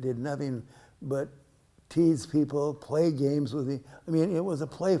company that did nothing but tease people, play games with the. I mean, it was a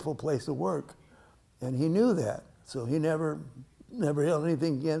playful place to work, and he knew that. So he never held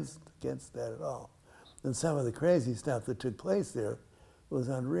anything against that at all. And some of the crazy stuff that took place there was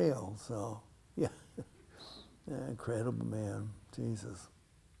unreal. So yeah, incredible man, Jesus.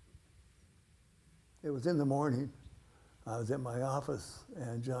 It was in the morning. I was at my office,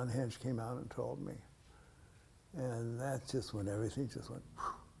 and John Hench came out and told me. And that's just when everything just went,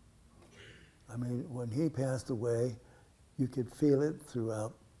 whew. I mean, when he passed away, you could feel it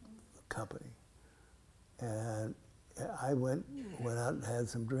throughout the company. And I went out and had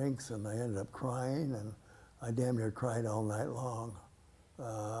some drinks, and I ended up crying, and I damn near cried all night long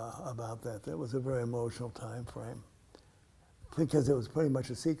about that. That was a very emotional time frame, because it was pretty much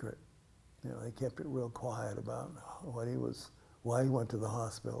a secret. You know, they kept it real quiet about what he was, why he went to the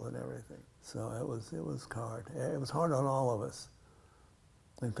hospital and everything. So it was hard. It was hard on all of us.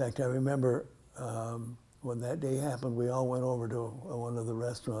 In fact, I remember when that day happened, we all went over to one of the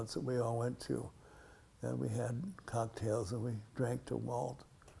restaurants that we all went to, and we had cocktails and we drank to Walt,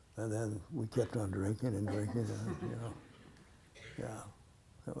 and then we kept on drinking and drinking, and you know, yeah,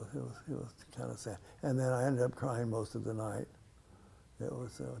 it was kind of sad. And then I ended up crying most of the night. It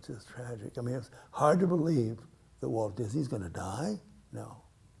was just tragic. I mean, it's hard to believe that Walt Disney's going to die. No,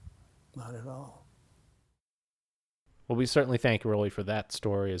 not at all. Well, we certainly thank Rolly for that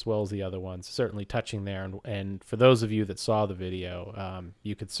story as well as the other ones. Certainly touching there. And for those of you that saw the video,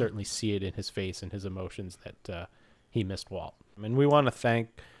 you could certainly see it in his face and his emotions that he missed Walt. And we want to thank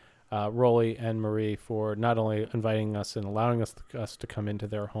Rolly and Marie for not only inviting us and allowing us to come into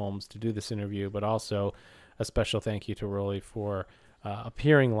their homes to do this interview, but also a special thank you to Rolly for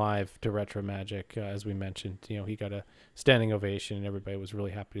appearing live to Retro Magic. As we mentioned, you know, he got a standing ovation and everybody was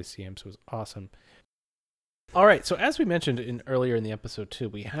really happy to see him. So it was awesome. All right, so as we mentioned earlier in the episode too,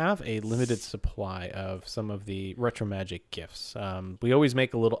 we have a limited supply of some of the Retro Magic gifts. We always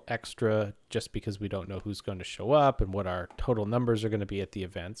make a little extra just because we don't know who's going to show up and what our total numbers are going to be at the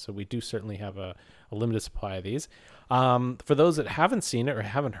event. So we do certainly have a limited supply of these. For those that haven't seen it or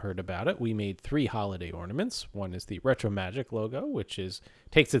haven't heard about it, we made 3 holiday ornaments. One is the Retro Magic logo, which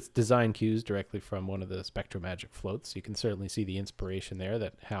takes its design cues directly from one of the Spectro Magic floats. You can certainly see the inspiration there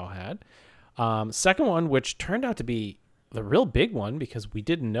that Hal had. Second one, which turned out to be the real big one because we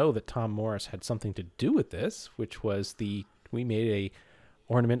didn't know that Tom Morris had something to do with this, which was we made a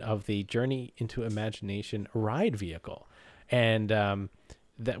ornament of the Journey into Imagination ride vehicle. And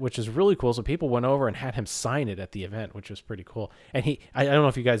which is really cool. So people went over and had him sign it at the event, which was pretty cool. And I don't know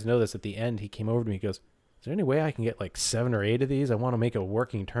if you guys know this, at the end, he came over to me, he goes, is there any way I can get like 7 or 8 of these? I want to make a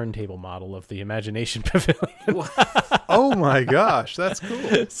working turntable model of the Imagination Pavilion. Oh my gosh, that's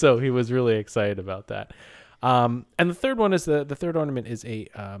cool. So he was really excited about that. And the third one is the third ornament is a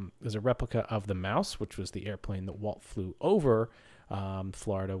replica of the Mouse, which was the airplane that Walt flew over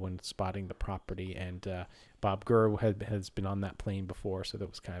Florida when spotting the property. And Bob Gurr has been on that plane before, so that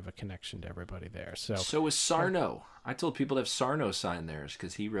was kind of a connection to everybody there. So was Sarno. I told people to have Sarno sign theirs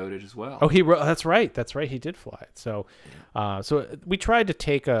because he wrote it as well. Oh, he wrote. That's right. He did fly it. So, so we tried to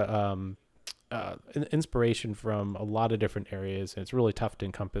take an inspiration from a lot of different areas, and it's really tough to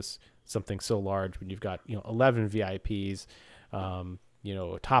encompass something so large when you've got 11 VIPs.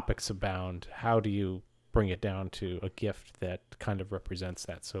 Topics abound. How do you bring it down to a gift that kind of represents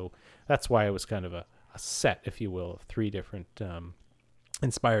that? So that's why it was kind of a set, if you will, of 3 different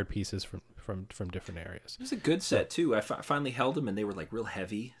inspired pieces from different areas. It was a good set too. I finally held them, and they were like real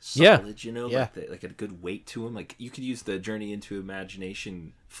heavy, solid. Yeah. Like a good weight to them. Like you could use the Journey into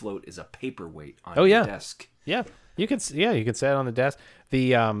Imagination float as a paperweight on your desk. Yeah, you can set it on the desk.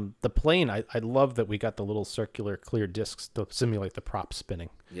 The plane, I love that we got the little circular clear discs to simulate the prop spinning.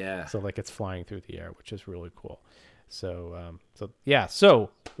 Yeah. So like it's flying through the air, which is really cool. So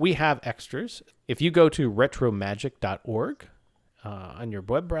so we have extras. If you go to retromagic.org on your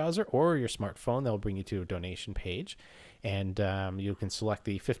web browser or your smartphone, they'll bring you to a donation page, and you can select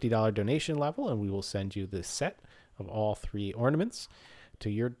the $50 donation level, and we will send you the set of all 3 ornaments to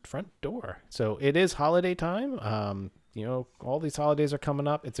your front door. So it is holiday time. All these holidays are coming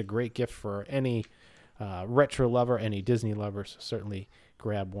up. It's a great gift for any retro lover, any Disney lover. So certainly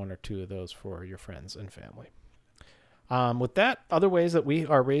grab 1 or 2 of those for your friends and family. With that, other ways that we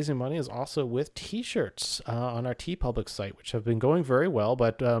are raising money is also with T-shirts on our TeePublic site, which have been going very well,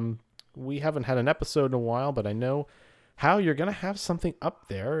 but we haven't had an episode in a while, but I know how you're going to have something up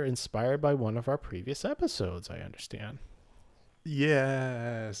there inspired by one of our previous episodes, I understand.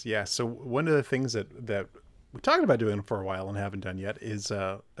 Yes. Yeah. So one of the things that we talked about doing for a while and haven't done yet is,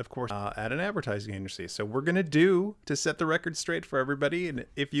 of course, at an advertising agency. So we're going to set the record straight for everybody. And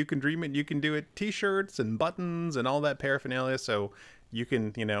if you can dream it, you can do it. T-shirts and buttons and all that paraphernalia. So you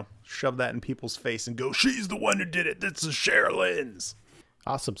can, shove that in people's face and go, she's the one who did it. This is Sherilyn's.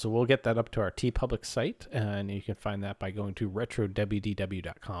 Awesome. So we'll get that up to our TeePublic site, and you can find that by going to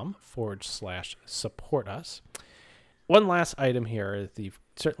RetroWDW.com/support us. One last item here that you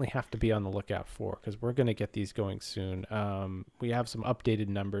certainly have to be on the lookout for, because we're going to get these going soon. We have some updated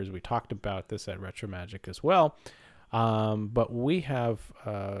numbers. We talked about this at Retro Magic as well. But we have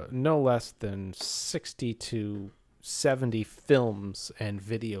no less than 60 to 70 films and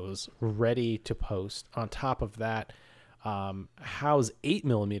videos ready to post. On top of that, Howe's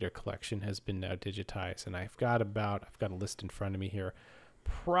 8mm collection has been now digitized, and I've got a list in front of me here,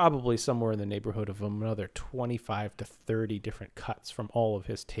 probably somewhere in the neighborhood of another 25 to 30 different cuts from all of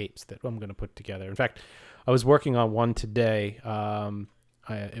his tapes that I'm going to put together. In fact, I was working on one today.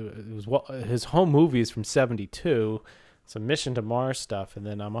 It was his home movies from 72, some Mission to Mars stuff, and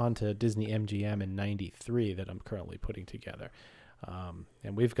then I'm on to Disney MGM in 93 that I'm currently putting together.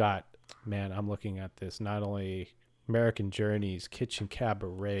 And we've got, I'm looking at this, not only American Journeys, Kitchen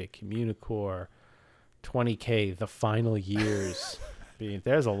Cabaret, Communicore, 20K, The Final Years.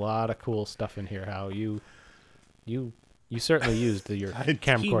 There's a lot of cool stuff in here. How you certainly used your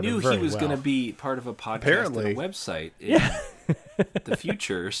camcorder. He knew very he was well. going to be part of a podcast Apparently. and a website in the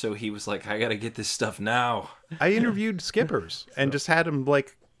future, so he was like, I got to get this stuff now. I interviewed skippers and just had him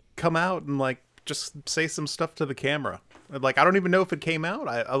come out and just say some stuff to the camera. I don't even know if it came out.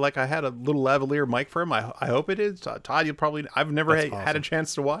 I had a little lavalier mic for him. I hope it is. Todd, you probably. I've never had a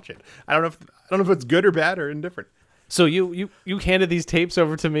chance to watch it. I don't know if it's good or bad or indifferent. So you handed these tapes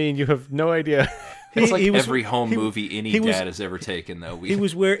over to me, and you have no idea. It's every home movie any dad has ever taken, though. He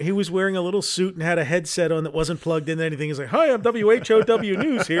was wearing a little suit and had a headset on that wasn't plugged into anything. He's like, "Hi, I'm WHOW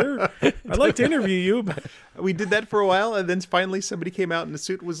News here. I'd like to interview you." But we did that for a while, and then finally somebody came out in a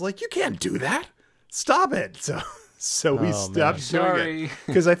suit and was like, "You can't do that. Stop it." So we stopped doing it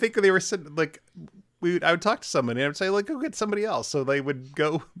because I think they were sitting I would talk to somebody and I would say, go get somebody else. So they would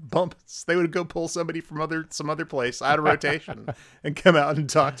go pull somebody from some other place out of rotation and come out and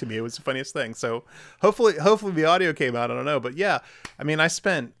talk to me. It was the funniest thing. So hopefully the audio came out. I don't know. But yeah, I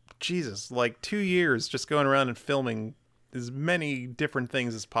spent 2 years just going around and filming as many different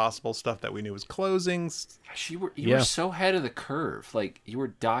things as possible, stuff that we knew was closings. You were so ahead of the curve. You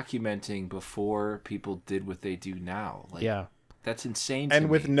were documenting before people did what they do now. That's insane to me. And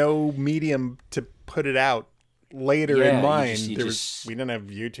with no medium to put it out later in mind. We didn't have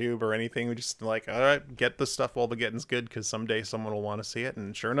YouTube or anything. We just all right, get the stuff while the getting's good, because someday someone will want to see it.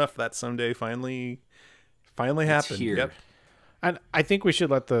 And sure enough, that someday finally happened. Here. Yep. And I think we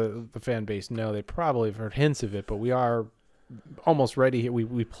should let the fan base know. They probably have heard hints of it, but we are almost ready here.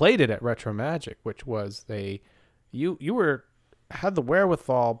 We played it at Retro Magic, which was you had the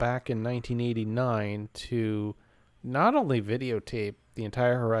wherewithal back in 1989 to not only videotape the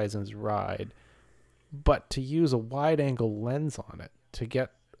entire Horizons ride, but to use a wide-angle lens on it to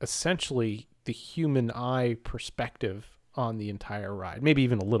get essentially the human eye perspective on the entire ride, maybe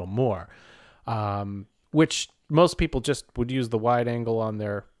even a little more, which most people just would use the wide angle on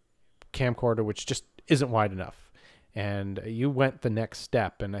their camcorder, which just isn't wide enough. And you went the next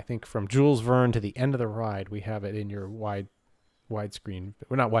step, and I think from Jules Verne to the end of the ride, we have it in your widescreen,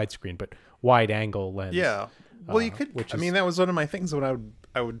 well, not widescreen, but wide angle lens. Yeah. Well, you could. That was one of my things when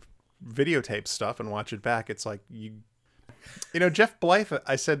I would videotape stuff and watch it back. It's like Jeff Blythe,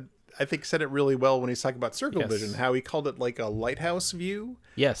 I think said it really well when he's talking about circle vision, how he called it like a lighthouse view.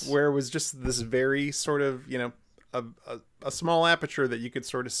 Yes. Where it was just this very sort of, a small aperture that you could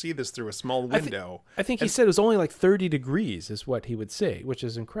sort of see this through a small window. I think he said it was only 30 degrees is what he would say, which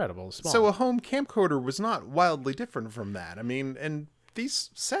is incredible. Small. So a home camcorder was not wildly different from that. And these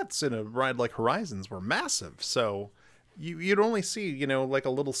sets in a ride like Horizons were massive. So you'd only see, like a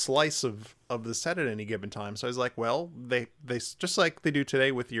little slice of the set at any given time. So I was like, well, they just like they do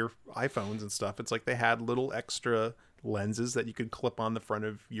today with your iPhones and stuff. It's like they had little extra lenses that you could clip on the front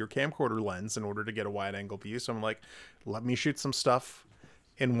of your camcorder lens in order to get a wide angle view. So I'm like, let me shoot some stuff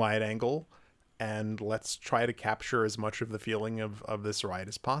in wide angle and let's try to capture as much of the feeling of this ride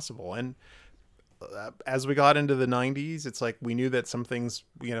as possible. And as we got into the 90s, it's like we knew that some things,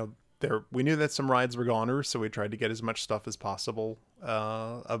 we knew that some rides were goners, so we tried to get as much stuff as possible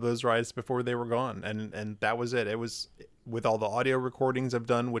of those rides before they were gone. And that was it. It was with all the audio recordings I've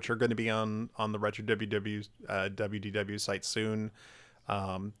done, which are going to be on the RetroWDW WDW site soon.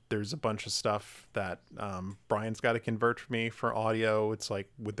 There's a bunch of stuff that Brian's got to convert for me for audio. It's like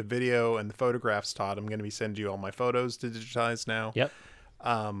with the video and the photographs, Todd, I'm going to be sending you all my photos to digitize now. Yep.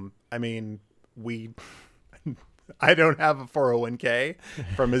 I mean, I don't have a 401k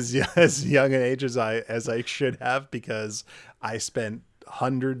from as young an age as I should have, because I spent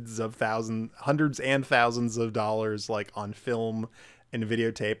hundreds and thousands of dollars like on film and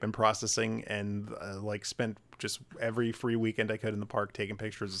videotape and processing, and like spent just every free weekend I could in the park taking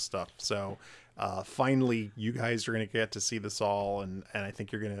pictures of stuff. So finally you guys are going to get to see this all, and I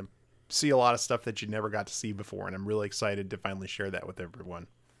think you're going to see a lot of stuff that you never got to see before, and I'm really excited to finally share that with everyone.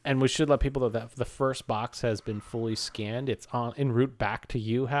 And we should let people know that the first box has been fully scanned. It's en route back to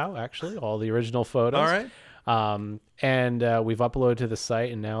you, Hal, actually, all the original photos. All right. And we've uploaded to the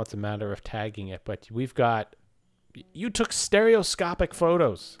site, and now it's a matter of tagging it. But you took stereoscopic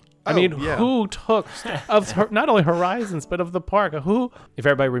photos. I mean, yeah. Who took of not only Horizons, but of the park? Who, if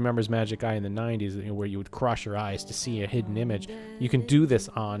everybody remembers Magic Eye in the 90s, where you would cross your eyes to see a hidden image, you can do this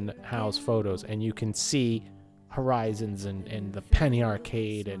on Hal's photos, and you can see Horizons and the Penny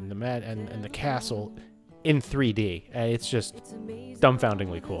Arcade and the castle in 3D. And it's just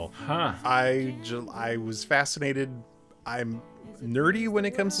dumbfoundingly cool. Huh. I was fascinated. I'm nerdy when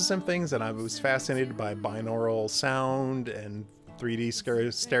it comes to some things, and I was fascinated by binaural sound and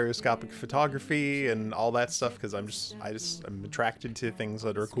 3D stereoscopic photography and all that stuff, because I'm attracted to things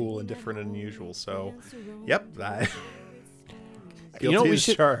that are cool and different and unusual. So, yep.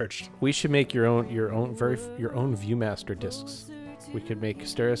 We should make your own Viewmaster discs. We could make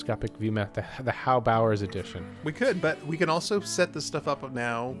stereoscopic Viewmaster, the Hal Bowers edition. We could, but we can also set this stuff up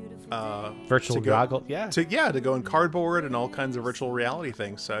now. Virtual goggle, yeah. To go in cardboard and all kinds of virtual reality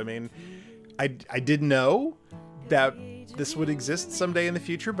things. So I mean, I didn't know that this would exist someday in the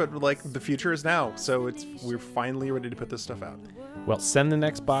future, but like the future is now. So we're finally ready to put this stuff out. Well, send the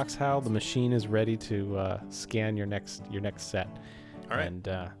next box, Hal. The machine is ready to scan your next set. All right. And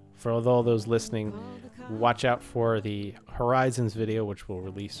for all those listening, watch out for the Horizons video, which will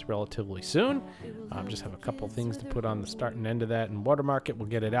release relatively soon. Just have a couple things to put on the start and end of that, and watermark it. We'll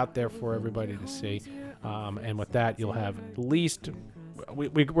get it out there for everybody to see. And with that, you'll have at least...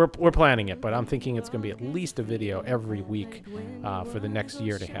 We're planning it, but I'm thinking it's going to be at least a video every week for the next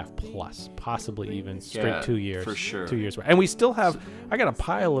year and a half plus, possibly even straight 2 years. For sure. 2 years. And we still have... I got a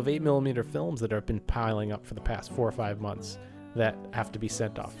pile of 8mm films that have been piling up for the past 4 or 5 months that have to be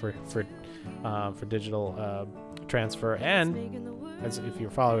sent off for digital transfer. And as if you're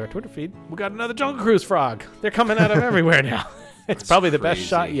following our Twitter feed, we got another Jungle Cruise frog. They're coming out of everywhere now. It's probably the best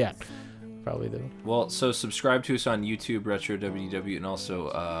shot yet. Well, so subscribe to us on YouTube, RetroWDW, and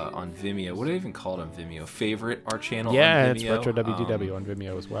also on Vimeo. What do I even call it on Vimeo? Favorite our channel on Vimeo? Yeah, it's RetroWDW on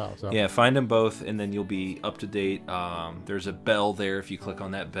Vimeo as well. So. Yeah, find them both, and then you'll be up to date. There's a bell there. If you click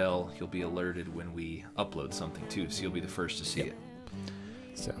on that bell, you'll be alerted when we upload something, too, so you'll be the first to see it.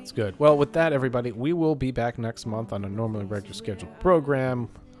 Sounds good. Well, with that, everybody, we will be back next month on a normally regular scheduled program.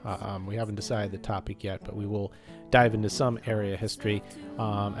 We haven't decided the topic yet, but we will dive into some area history.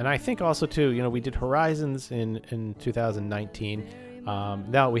 And I think also, too, we did Horizons in 2019.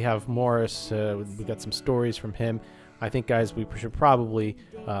 Now we have Morris. We got some stories from him. I think, guys, we should probably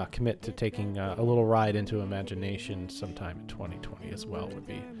commit to taking a little ride into Imagination sometime in 2020 as well. Would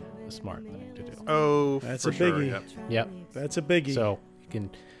be a smart thing to do. Oh, that's a biggie. Sure, yep. That's a biggie. So you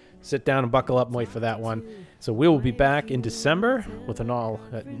can sit down and buckle up and wait for that one. So we will be back in December with an all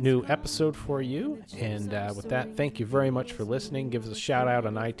new episode for you. And with that, thank you very much for listening. Give us a shout out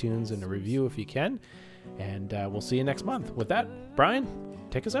on iTunes and a review if you can. And we'll see you next month. With that, Brian,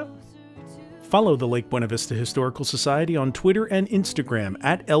 take us out. Follow the Lake Buena Vista Historical Society on Twitter and Instagram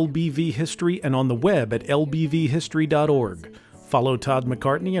at LBV History and on the web at lbvhistory.org. Follow Todd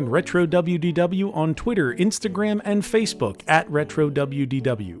McCartney and RetroWDW on Twitter, Instagram, and Facebook at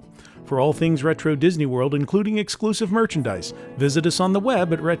RetroWDW. For all things Retro Disney World, including exclusive merchandise, visit us on the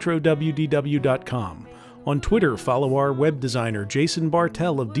web at RetroWDW.com. On Twitter, follow our web designer Jason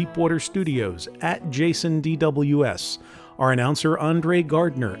Bartel of Deepwater Studios at JasonDWS, our announcer Andre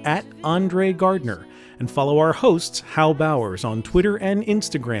Gardner at Andre Gardner, and follow our hosts Hal Bowers on Twitter and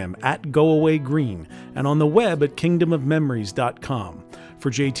Instagram at GoAwayGreen and on the web at kingdomofmemories.com. For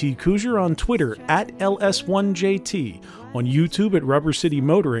JT Kuzier on Twitter at LS1JT, on YouTube at Rubber City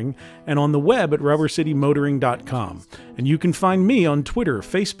Motoring, and on the web at rubbercitymotoring.com. And you can find me on Twitter,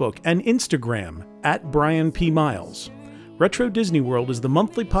 Facebook, and Instagram at Brian P. Miles. Retro Disney World is the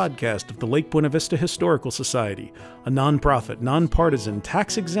monthly podcast of the Lake Buena Vista Historical Society, a nonprofit, nonpartisan,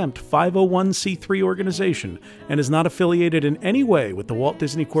 tax-exempt 501c3 organization, and is not affiliated in any way with the Walt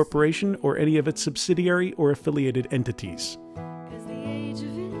Disney Corporation or any of its subsidiary or affiliated entities. The age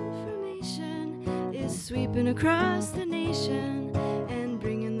of information is sweeping across the nation.